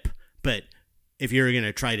blip. But if you're going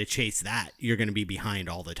to try to chase that, you're going to be behind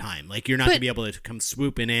all the time. Like, you're not going to be able to come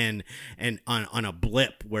swooping in and on a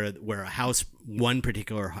blip where a house, one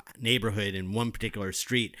particular neighborhood in one particular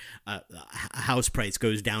street, a house price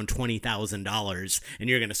goes down $20,000, and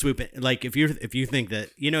you're going to swoop it. Like, if you think that,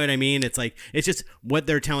 you know what I mean? It's like, it's just what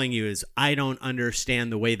they're telling you is, I don't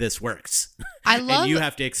understand the way this works. And you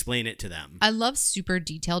have to explain it to them. I love super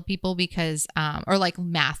detailed people because, or like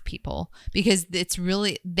math people, because it's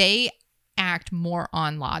really, they act more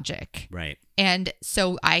on logic. Right. And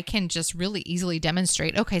so I can just really easily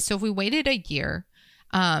demonstrate, okay, so if we waited a year,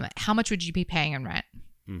 how much would you be paying in rent?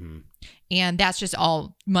 Mm-hmm. And that's just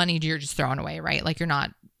all money you're just throwing away, right? Like, you're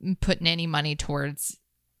not putting any money towards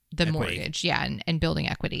the mortgage. Yeah. And building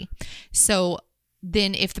equity. So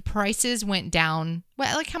then if the prices went down,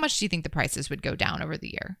 well, like, how much do you think the prices would go down over the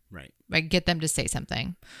year? Right. Like, get them to say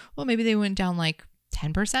something. Well, maybe they went down like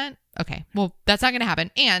 10%. Okay. Well, that's not going to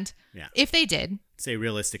happen. And if they did, say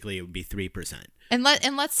realistically, it would be 3%. And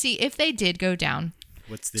let's see if they did go down.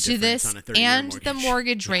 What's the to difference this, on a 30-year and mortgage? The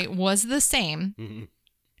mortgage rate was the same. Mm-hmm.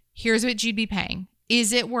 Here's what you'd be paying.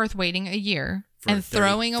 Is it worth waiting a year and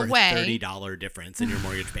throwing away $30 difference in your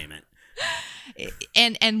mortgage payment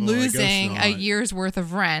and losing a year's worth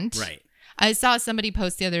of rent? Right. I saw somebody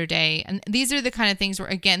post the other day, and these are the kind of things where,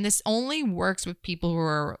 again, this only works with people who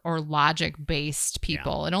are logic-based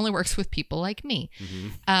people. Yeah. It only works with people like me.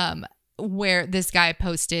 Mm-hmm. Where this guy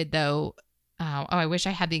posted, though, I wish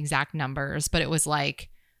I had the exact numbers, but it was like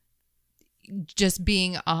just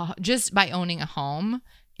by owning a home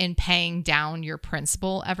and paying down your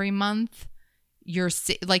principal every month, you're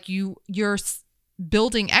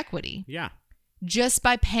building equity. Yeah. Just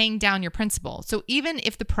by paying down your principal. So even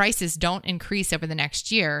if the prices don't increase over the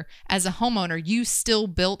next year, as a homeowner, you still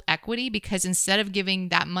built equity, because instead of giving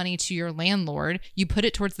that money to your landlord, you put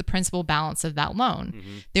it towards the principal balance of that loan.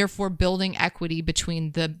 Mm-hmm. Therefore, building equity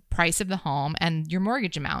between the price of the home and your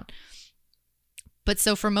mortgage amount. But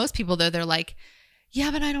so for most people, though, they're like, yeah,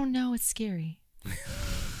 but I don't know. It's scary.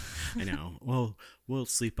 I know. Well, we'll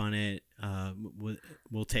sleep on it.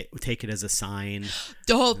 We'll take it as a sign.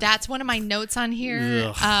 Oh, that's one of my notes on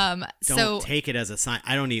here. Don't take it as a sign.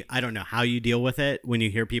 I don't know how you deal with it when you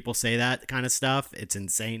hear people say that kind of stuff. It's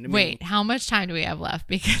insane to me. Wait, how much time do we have left?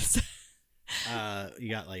 Because you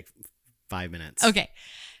got like 5 minutes. Okay.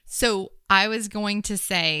 So I was going to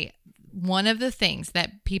say, one of the things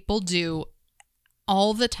that people do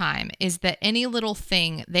all the time is that any little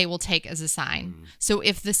thing they will take as a sign. Mm. So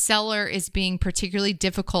if the seller is being particularly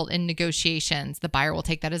difficult in negotiations, the buyer will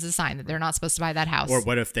take that as a sign that they're not supposed to buy that house. Or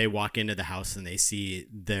what if they walk into the house and they see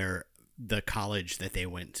the college that they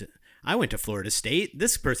went to? I went to Florida State.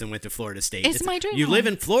 This person went to Florida State. It's my dream. You live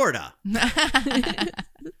in Florida.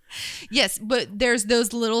 Yes, but there's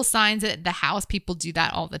those little signs at the house. People do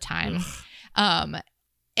that all the time.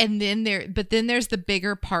 And then there's the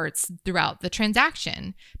bigger parts throughout the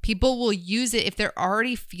transaction. People will use it if they're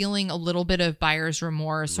already feeling a little bit of buyer's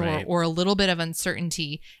remorse or a little bit of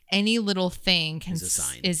uncertainty. Any little thing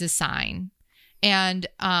is a sign. And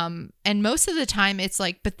most of the time it's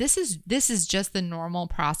like, but this is just the normal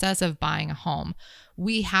process of buying a home.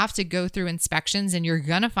 We have to go through inspections, and you're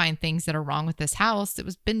going to find things that are wrong with this house that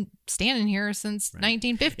was been standing here since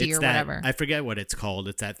 1950 or whatever. I forget what it's called.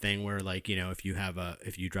 It's that thing where, like, you know, if you drive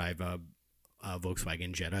a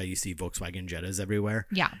Volkswagen Jetta, you see Volkswagen Jettas everywhere.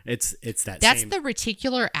 Yeah. That's the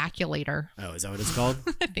reticular acculator. Oh, is that what it's called?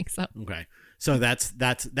 I think so. Okay. So that's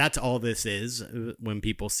all this is. When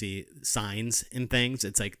people see signs and things,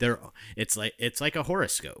 it's like it's like a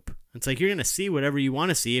horoscope. It's like you're gonna see whatever you want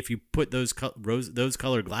to see. If you put those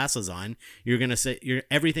colored glasses on, you're gonna say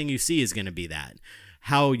everything you see is gonna be that.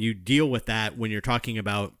 How you deal with that when you're talking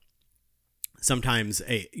about sometimes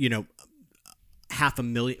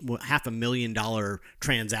 $500,000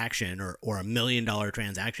 transaction or $1 million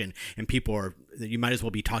transaction, and you might as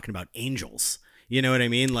well be talking about angels. You know what I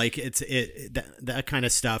mean? Like that kind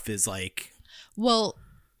of stuff is like, well,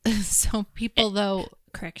 so people though,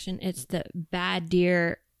 correction, it's the bad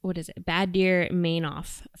deer what is it? Bad deer main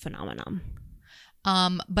off phenomenon.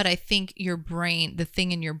 But I think your brain, the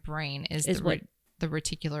thing in your brain is the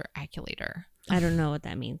reticular acculator. I don't know what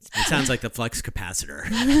that means. It sounds like the flux capacitor.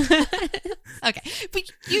 Okay. But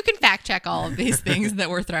you can fact check all of these things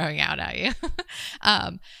that we're throwing out at you.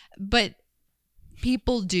 But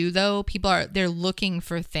people do, though. They're looking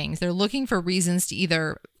for things. They're looking for reasons to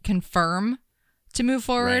either confirm to move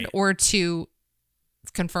forward or to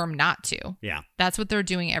confirm not to. Yeah. That's what they're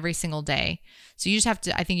doing every single day. So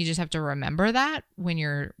I think you just have to remember that when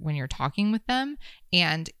you're talking with them,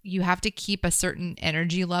 and you have to keep a certain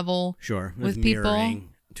energy level with people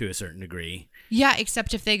to a certain degree. Yeah,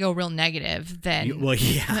 except if they go real negative, then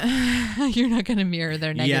you're not going to mirror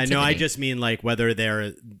their negativity. Yeah, no, I just mean like whether they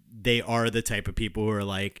are the type of people who are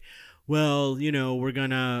like, well, we're going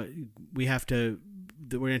to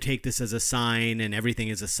take this as a sign, and everything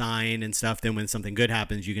is a sign and stuff. Then when something good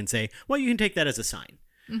happens, you can say, well, you can take that as a sign,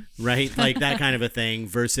 right? Like that kind of a thing,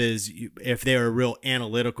 versus if they're real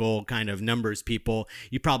analytical kind of numbers people,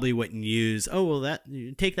 you probably wouldn't use,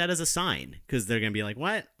 take that as a sign, because they're going to be like,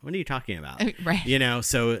 what are you talking about? Right.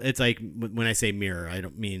 So it's like when I say mirror, I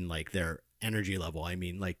don't mean like their energy level. I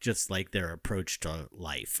mean like just like their approach to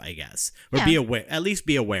life, I guess, or be aware, at least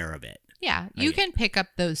be aware of it. Yeah. You can pick up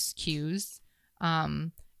those cues.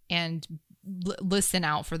 And listen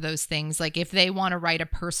out for those things. Like if they want to write a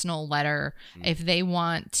personal letter, if they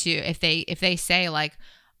want to, if they say like,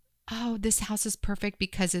 oh, this house is perfect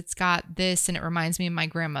because it's got this and it reminds me of my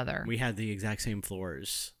grandmother. We had the exact same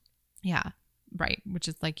floors. Yeah. Right. Which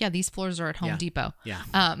is like, yeah, these floors are at Home Depot. Yeah.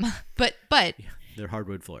 But yeah, they're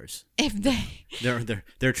hardwood floors. If they're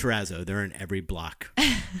terrazzo. They're in every block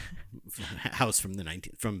house from the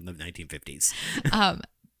 1950s.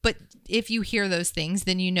 But if you hear those things,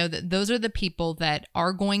 then you know that those are the people that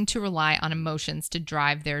are going to rely on emotions to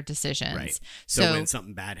drive their decisions. Right. So when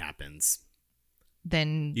something bad happens,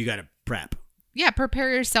 then you got to prep. Yeah, prepare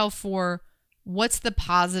yourself for what's the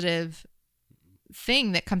positive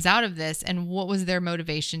thing that comes out of this, and what was their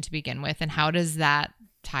motivation to begin with, and how does that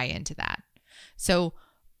tie into that. So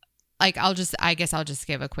like I guess I'll just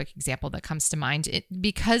give a quick example that comes to mind.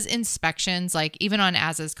 Because inspections, like even on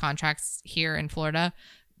ASA's contracts here in Florida,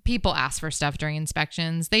 people ask for stuff during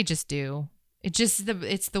inspections. They just do. It's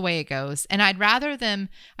the way it goes. And I'd rather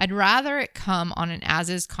it come on an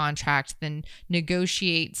as-is contract than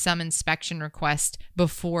negotiate some inspection request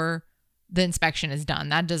before the inspection is done.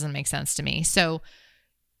 That doesn't make sense to me. So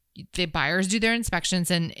the buyers do their inspections,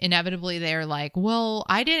 and inevitably they're like, well,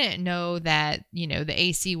 I didn't know that, the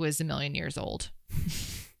AC was 1 million years old.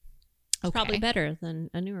 Okay. Probably better than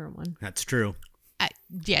a newer one. That's true.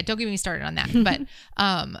 Yeah, don't get me started on that.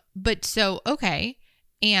 But so, okay.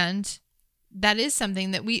 And that is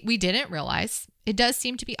something that we didn't realize. It does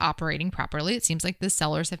seem to be operating properly. It seems like the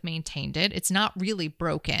sellers have maintained it. It's not really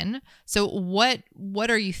broken. So what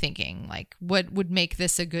are you thinking? Like, what would make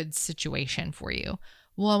this a good situation for you?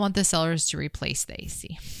 Well, I want the sellers to replace the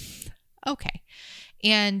AC. Okay.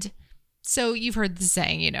 And so you've heard the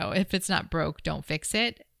saying, if it's not broke, don't fix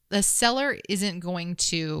it. The seller isn't going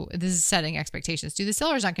to, this is setting expectations too. The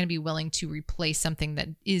seller is not going to be willing to replace something that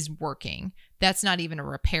is working. That's not even a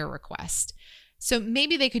repair request. So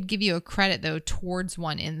maybe they could give you a credit though towards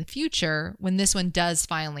one in the future when this one does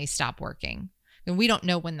finally stop working. And we don't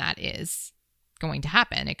know when that is going to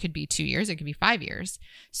happen. It could be 2 years, it could be 5 years.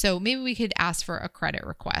 So maybe we could ask for a credit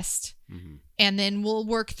request. Mm-hmm. And then we'll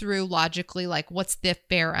work through logically, like what's the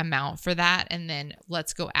fair amount for that, and then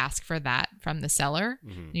let's go ask for that from the seller.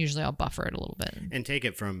 Mm-hmm. Usually I'll buffer it a little bit and take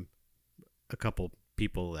it from a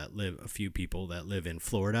few people that live in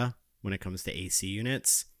Florida when it comes to AC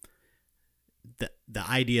units. The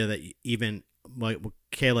idea that even like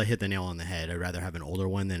Kayla hit the nail on the head. I'd rather have an older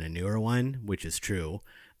one than a newer one, which is true.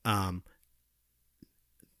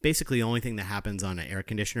 Basically, the only thing that happens on an air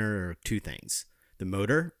conditioner are two things: the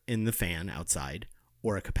motor in the fan outside,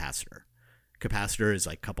 or a capacitor. Capacitor is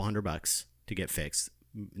like a couple $100 to get fixed.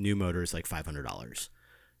 New motor is like $500.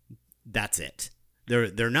 That's it.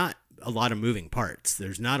 They're not a lot of moving parts.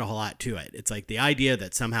 There's not a whole lot to it. It's like the idea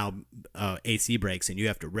that somehow AC breaks and you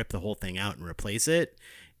have to rip the whole thing out and replace it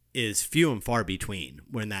is few and far between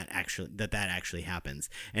when that actually happens.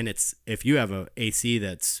 And it's, if you have a AC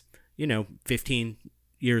that's 15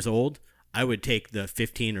 years old, I would take the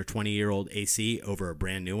 15 or 20-year-old AC over a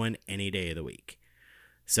brand new one any day of the week.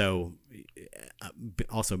 So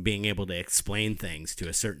also being able to explain things to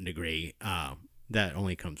a certain degree, that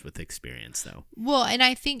only comes with experience though. Well, and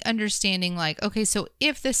I think understanding like, okay, so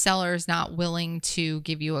if the seller is not willing to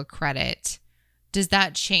give you a credit, does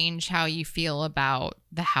that change how you feel about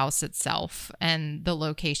the house itself and the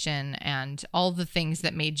location and all the things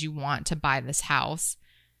that made you want to buy this house?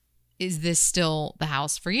 Is this still the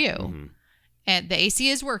house for you? Mm-hmm. And the AC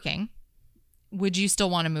is working. Would you still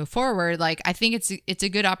want to move forward? Like, I think it's a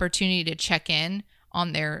good opportunity to check in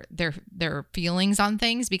on their feelings on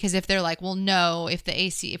things, because if they're like, well, no, if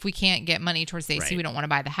we can't get money towards the AC, Right. we don't want to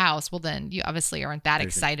buy the house. Well, then you obviously aren't that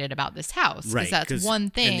excited about this house, because Right, that's one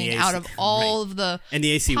thing AC out of all of the and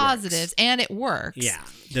the AC positives, works. and it works. Yeah,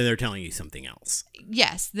 then they're telling you something else.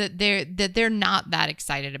 Yes, that they're not that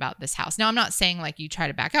excited about this house. Now, I'm not saying like you try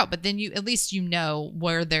to back out, but then you at least you know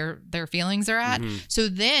where their feelings are at. Mm-hmm. So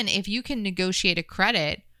then, if you can negotiate a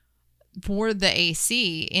credit for the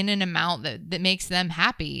AC in an amount that makes them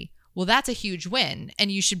happy, well, that's a huge win,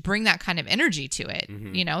 and you should bring that kind of energy to it.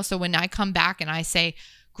 Mm-hmm. So when I come back and I say,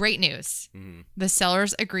 great news, the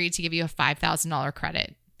sellers agreed to give you a $5,000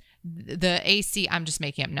 credit. The AC, I'm just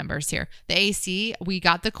making up numbers here. The AC, we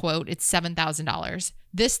got the quote, it's $7,000.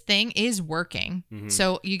 This thing is working.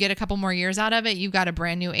 So you get a couple more years out of it. You've got a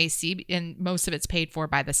brand new AC, and most of it's paid for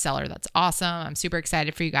by the seller. That's awesome. I'm super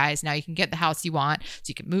excited for you guys. Now you can get the house you want, so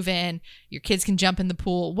you can move in, your kids can jump in the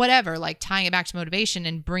pool, whatever, like tying it back to motivation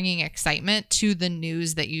and bringing excitement to the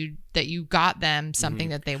news that you got them something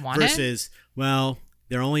that they wanted. Versus, well,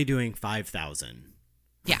 they're only doing 5,000.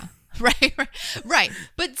 Yeah. Right.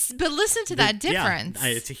 But listen to that difference. Yeah,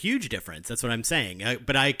 it's a huge difference. That's what I'm saying.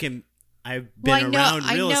 But I've been Well, around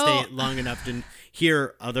I real know- estate long enough to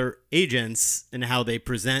hear other agents and how they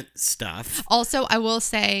present stuff. Also, I will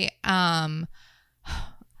say, I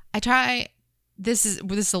try. This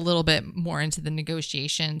is a little bit more into the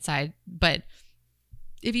negotiation side, but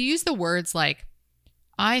if you use the words like,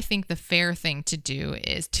 I think the fair thing to do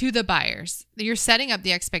is to the buyers, you're setting up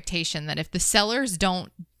the expectation that if the sellers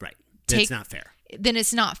don't Right. That's not fair. then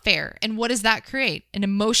it's not fair. And what does that create? An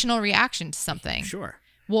emotional reaction to something. Sure.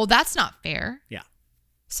 Well, that's not fair. Yeah.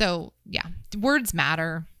 So yeah, words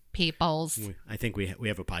matter, peoples. I think we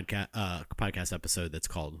have a podcast episode that's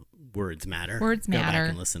called Words Matter. Words Go matter. back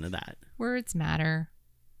and listen to that. Words matter.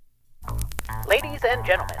 Ladies and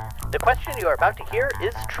gentlemen, the question you are about to hear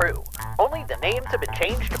is true. Only the names have been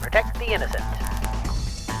changed to protect the innocent.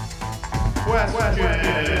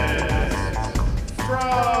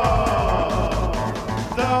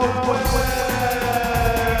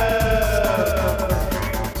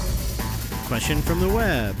 Question from the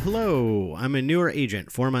web. Hello, I'm a newer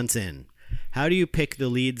agent, 4 months in. How do you pick the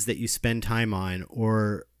leads that you spend time on,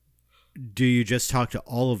 or do you just talk to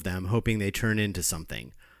all of them hoping they turn into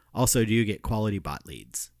something? Also, do you get quality bot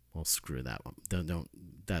leads? Well, screw that one. Don't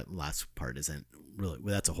that last part isn't really,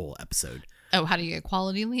 well, that's a whole episode. Oh, how do you get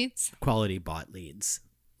quality leads? Quality bot leads.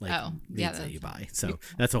 Like Oh, yeah, leads that you buy. So you-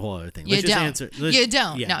 that's a whole other thing. You Let's don't. just answer. You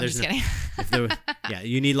don't. No, I'm there's just kidding. yeah,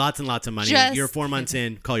 you need lots and lots of money. Just You're 4 months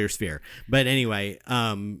in, call your sphere. But anyway,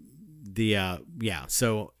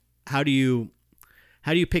 so how do you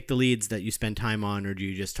pick the leads that you spend time on, or do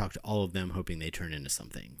you just talk to all of them hoping they turn into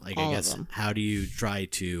something? Like, All I of guess, them. how do you try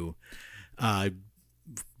to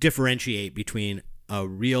differentiate between a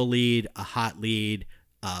real lead, a hot lead,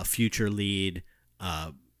 a future lead,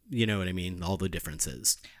 you know what I mean? All the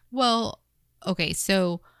differences. Well, okay,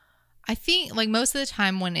 so I think like most of the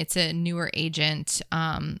time when it's a newer agent,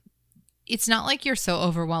 it's not like you're so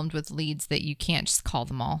overwhelmed with leads that you can't just call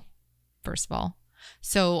them all, first of all.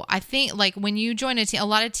 So I think like when you join a team, a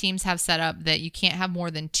lot of teams have set up that you can't have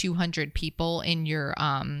more than 200 people in your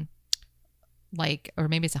or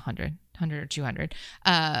maybe it's 100 or 200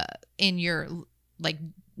 in your like,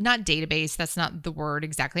 not database, that's not the word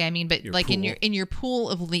exactly I mean, but Your like pool. in your pool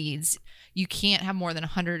of leads, you can't have more than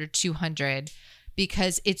 100 or 200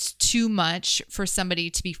 because it's too much for somebody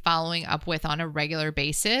to be following up with on a regular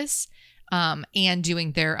basis, and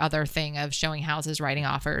doing their other thing of showing houses, writing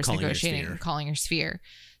offers, Calling your negotiating, sphere. calling your sphere.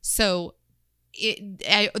 So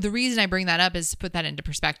the reason I bring that up is to put that into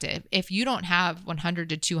perspective. If you don't have 100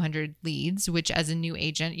 to 200 leads, which as a new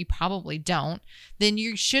agent you probably don't, then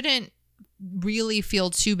you shouldn't really feel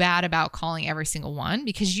too bad about calling every single one,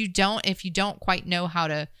 because if you don't quite know how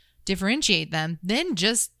to differentiate them, then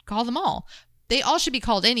just call them all. They all should be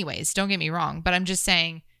called anyways, don't get me wrong, but I'm just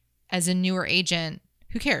saying as a newer agent,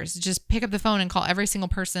 who cares? Just pick up the phone and call every single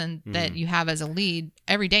person that you have as a lead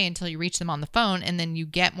every day until you reach them on the phone, and then you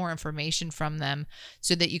get more information from them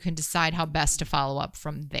so that you can decide how best to follow up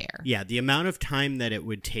from there. Yeah, the amount of time that it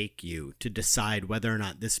would take you to decide whether or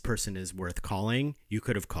not this person is worth calling, you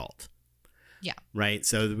could have called. Yeah. Right.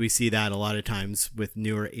 So we see that a lot of times with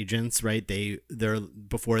newer agents, right? They're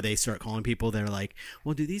before they start calling people, they're like,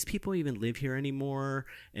 well, do these people even live here anymore?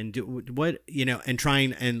 And do what, and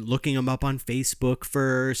trying and looking them up on Facebook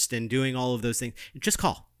first and doing all of those things. Just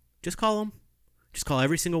call them. Just call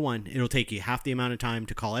every single one. It'll take you half the amount of time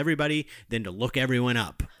to call everybody, then to look everyone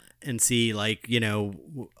up and see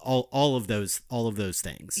all of those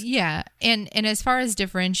things. Yeah. And as far as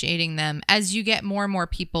differentiating them, as you get more and more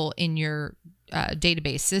people in your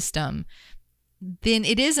database system, then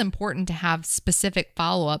it is important to have specific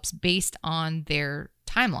follow-ups based on their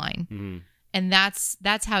timeline. Mm-hmm. And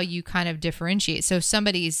that's how you kind of differentiate. So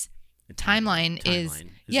somebody's timeline is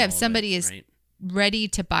if somebody is ready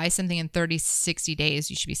to buy something in 30, 60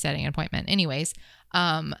 days, you should be setting an appointment anyways.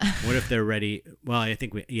 What if they're ready? Well, I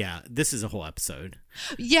think this is a whole episode.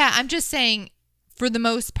 Yeah, I'm just saying, for the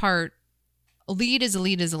most part, a lead is a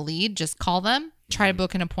lead is a lead. Just call them, try to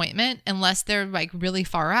book an appointment. Unless they're like really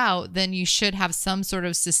far out, then you should have some sort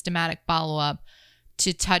of systematic follow-up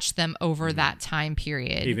to touch them over that time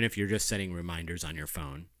period. Even if you're just setting reminders on your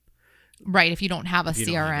phone. Right, if you don't have a CRM.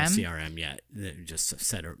 Don't have a CRM yet, just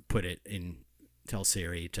put it in, tell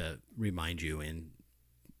Siri to remind you in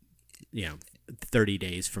 30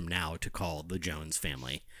 days from now to call the Jones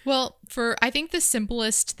family. Well, I think the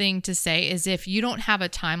simplest thing to say is if you don't have a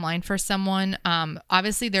timeline for someone,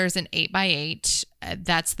 obviously there's an 8x8.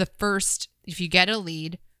 That's the first, if you get a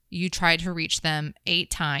lead, you try to reach them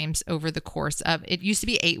 8 times over the course of, it used to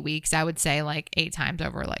be 8 weeks. I would say like 8 times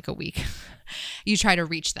over like a week. You try to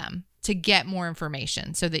reach them to get more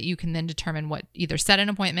information so that you can then determine what, either set an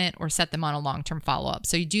appointment or set them on a long-term follow-up.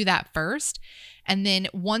 So you do that first. And then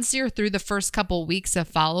once you're through the first couple weeks of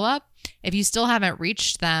follow-up, if you still haven't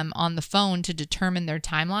reached them on the phone to determine their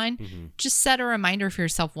timeline, just set a reminder for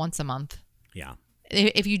yourself once a month. Yeah.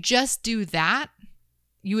 If you just do that,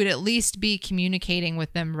 you would at least be communicating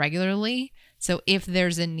with them regularly. So if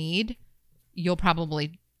there's a need, you'll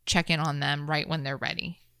probably check in on them right when they're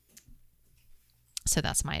ready. So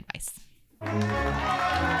that's my advice.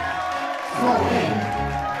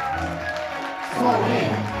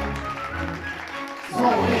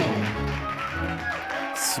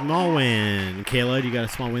 Small win. Kayla, you got a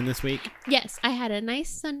small win this week? Yes, I had a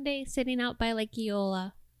nice Sunday sitting out by Lake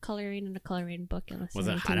Eola, coloring in a coloring book. And was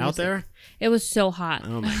it hot out there? It was so hot.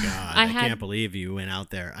 Oh my God. I can't believe you went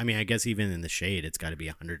out there. I mean, I guess even in the shade, it's got to be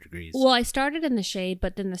 100 degrees. Well, I started in the shade,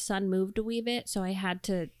 but then the sun moved a wee bit, so I had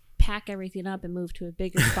to pack everything up and move to a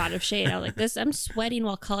bigger spot of shade. I was like, I'm sweating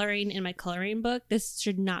while coloring in my coloring book. This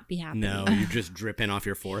should not be happening. No, you're just dripping off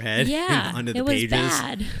your forehead. Yeah, onto the it was pages.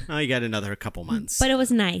 bad. Oh, you got another couple months. But it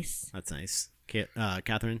was nice. That's nice.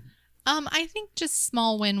 Catherine? I think just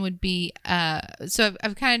small win would be, so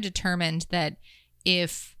I've kind of determined that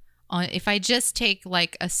if I just take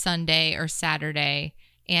like a Sunday or Saturday,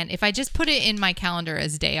 and if I just put it in my calendar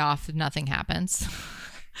as day off, nothing happens.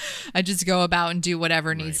 I just go about and do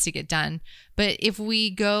whatever needs to get done. But if we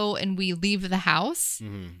go and we leave the house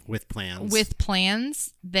with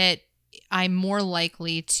plans, that I'm more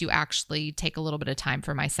likely to actually take a little bit of time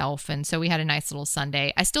for myself. And so we had a nice little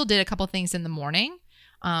Sunday. I still did a couple things in the morning,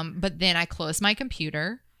 but then I closed my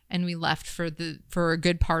computer and we left for a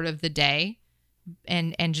good part of the day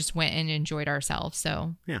and just went and enjoyed ourselves.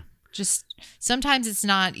 So yeah. Just sometimes it's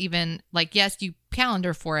not even like, yes, you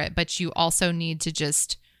calendar for it, but you also need to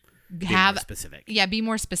just be more specific. Yeah, be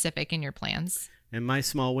more specific in your plans. And my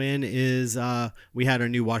small win is we had our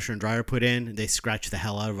new washer and dryer put in. They scratched the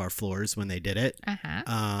hell out of our floors when they did it.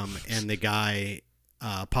 And the guy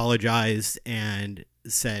apologized and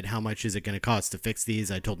said, how much is it going to cost to fix these?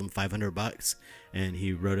 I told him $500, and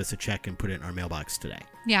he wrote us a check and put it in our mailbox today.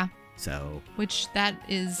 Yeah. So, which that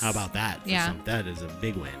is, how about that? Yeah. That is a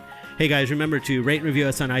big win. Hey guys, remember to rate and review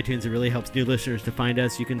us on iTunes. It really helps new listeners to find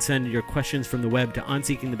us. You can send your questions from the web to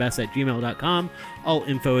onseekingthebest@gmail.com. All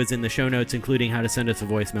info is in the show notes, including how to send us a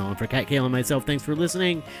voicemail. And for Kat, Kayla, and myself, thanks for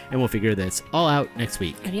listening, and we'll figure this all out next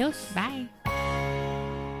week. Adios. Bye.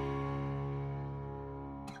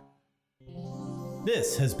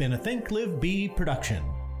 This has been a Think Live Be production.